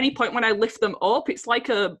at any point when I lift them up, it's like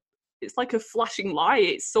a flashing light.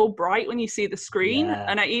 It's so bright when you see the screen.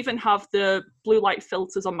 And I even have the blue light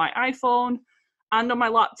filters on my iPhone and on my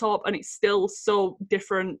laptop, and it's still so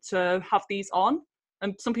different to have these on.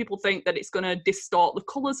 And some people think that it's going to distort the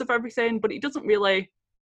colors of everything, but it doesn't really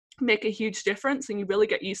make a huge difference, and you really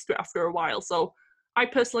get used to it after a while. So I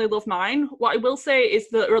personally love mine. What I will say is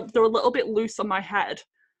that they're a little bit loose on my head.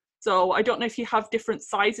 So I don't know if you have different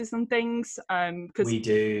sizes and things. Cause we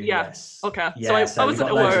do. Yeah. Yes. Okay. Yeah, so I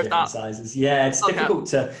wasn't aware of that. Sizes. Yeah, it's difficult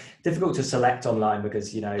to select online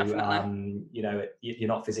because you're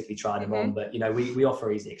not physically trying them on, but we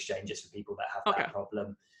offer easy exchanges for people that have that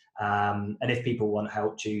problem. And if people want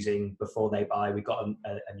help choosing before they buy, we've got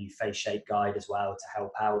a new face shape guide as well to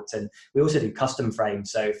help out. And we also do custom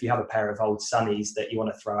frames. So if you have a pair of old Sunnies that you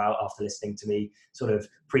want to throw out after listening to me sort of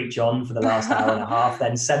preach on for the last hour and a half,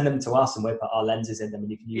 then send them to us and we'll put our lenses in them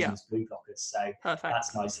and you can use them as blue blockers. So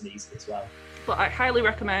that's nice and easy as well. But I highly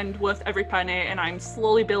recommend, worth every penny, and I'm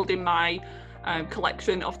slowly building my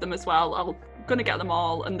collection of them as well. I'm going to get them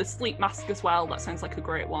all. And the sleep mask as well, that sounds like a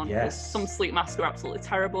great one. Yes. Some sleep masks are absolutely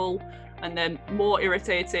terrible and then more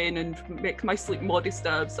irritating and make my sleep more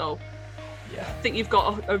disturbed. So Yeah. I think you've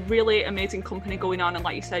got a really amazing company going on, and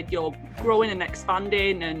like you said, you're growing and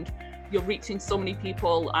expanding and you're reaching so many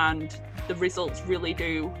people, and the results really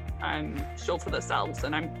do show for themselves.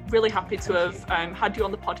 And I'm really happy to have had you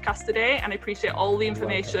on the podcast today, and I appreciate all the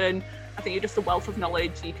information. I think you're just a wealth of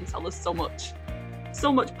knowledge. You can tell us so much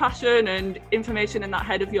passion and information in that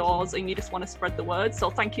head of yours, and you just want to spread the word. So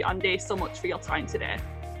thank you, Andy, so much for your time today.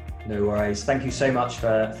 No worries. Thank you so much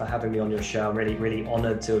for having me on your show. I'm really, really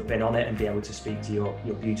honoured to have been on it and be able to speak to your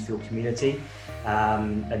beautiful community.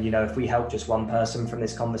 And you know, if we help just one person from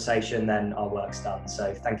this conversation, then our work's done.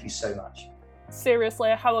 So thank you so much.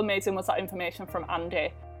 Seriously, how amazing was that information from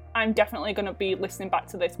Andy? I'm definitely going to be listening back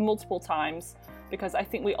to this multiple times because I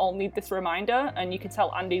think we all need this reminder, and you can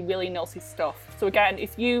tell Andy really knows his stuff. So again,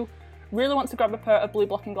 if you really want to grab a pair of blue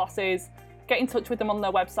blocking glasses, get in touch with them on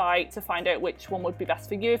their website to find out which one would be best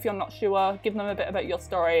for you. If you're not sure, give them a bit about your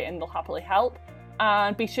story and they'll happily help.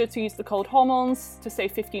 And be sure to use the code HORMONES to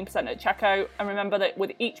save 15% at checkout. And remember that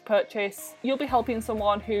with each purchase, you'll be helping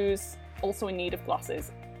someone who's also in need of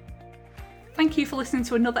glasses. Thank you for listening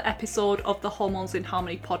to another episode of the Hormones in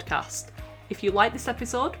Harmony podcast. If you like this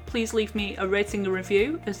episode, please leave me a rating and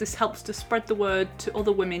review, as this helps to spread the word to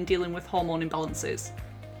other women dealing with hormone imbalances.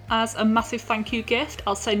 As a massive thank you gift,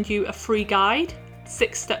 I'll send you a free guide,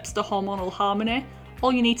 6 Steps to Hormonal Harmony.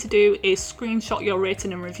 All you need to do is screenshot your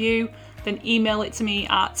rating and review, then email it to me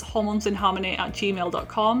at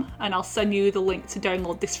hormonesinharmony@gmail.com, and I'll send you the link to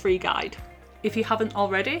download this free guide. If you haven't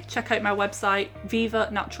already, check out my website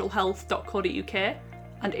vivanaturalhealth.co.uk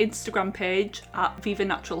and Instagram page at Viva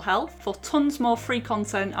Natural Health for tons more free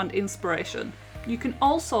content and inspiration. You can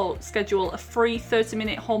also schedule a free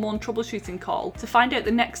 30-minute hormone troubleshooting call to find out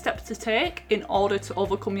the next steps to take in order to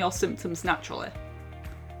overcome your symptoms naturally.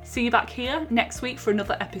 See you back here next week for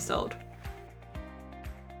another episode.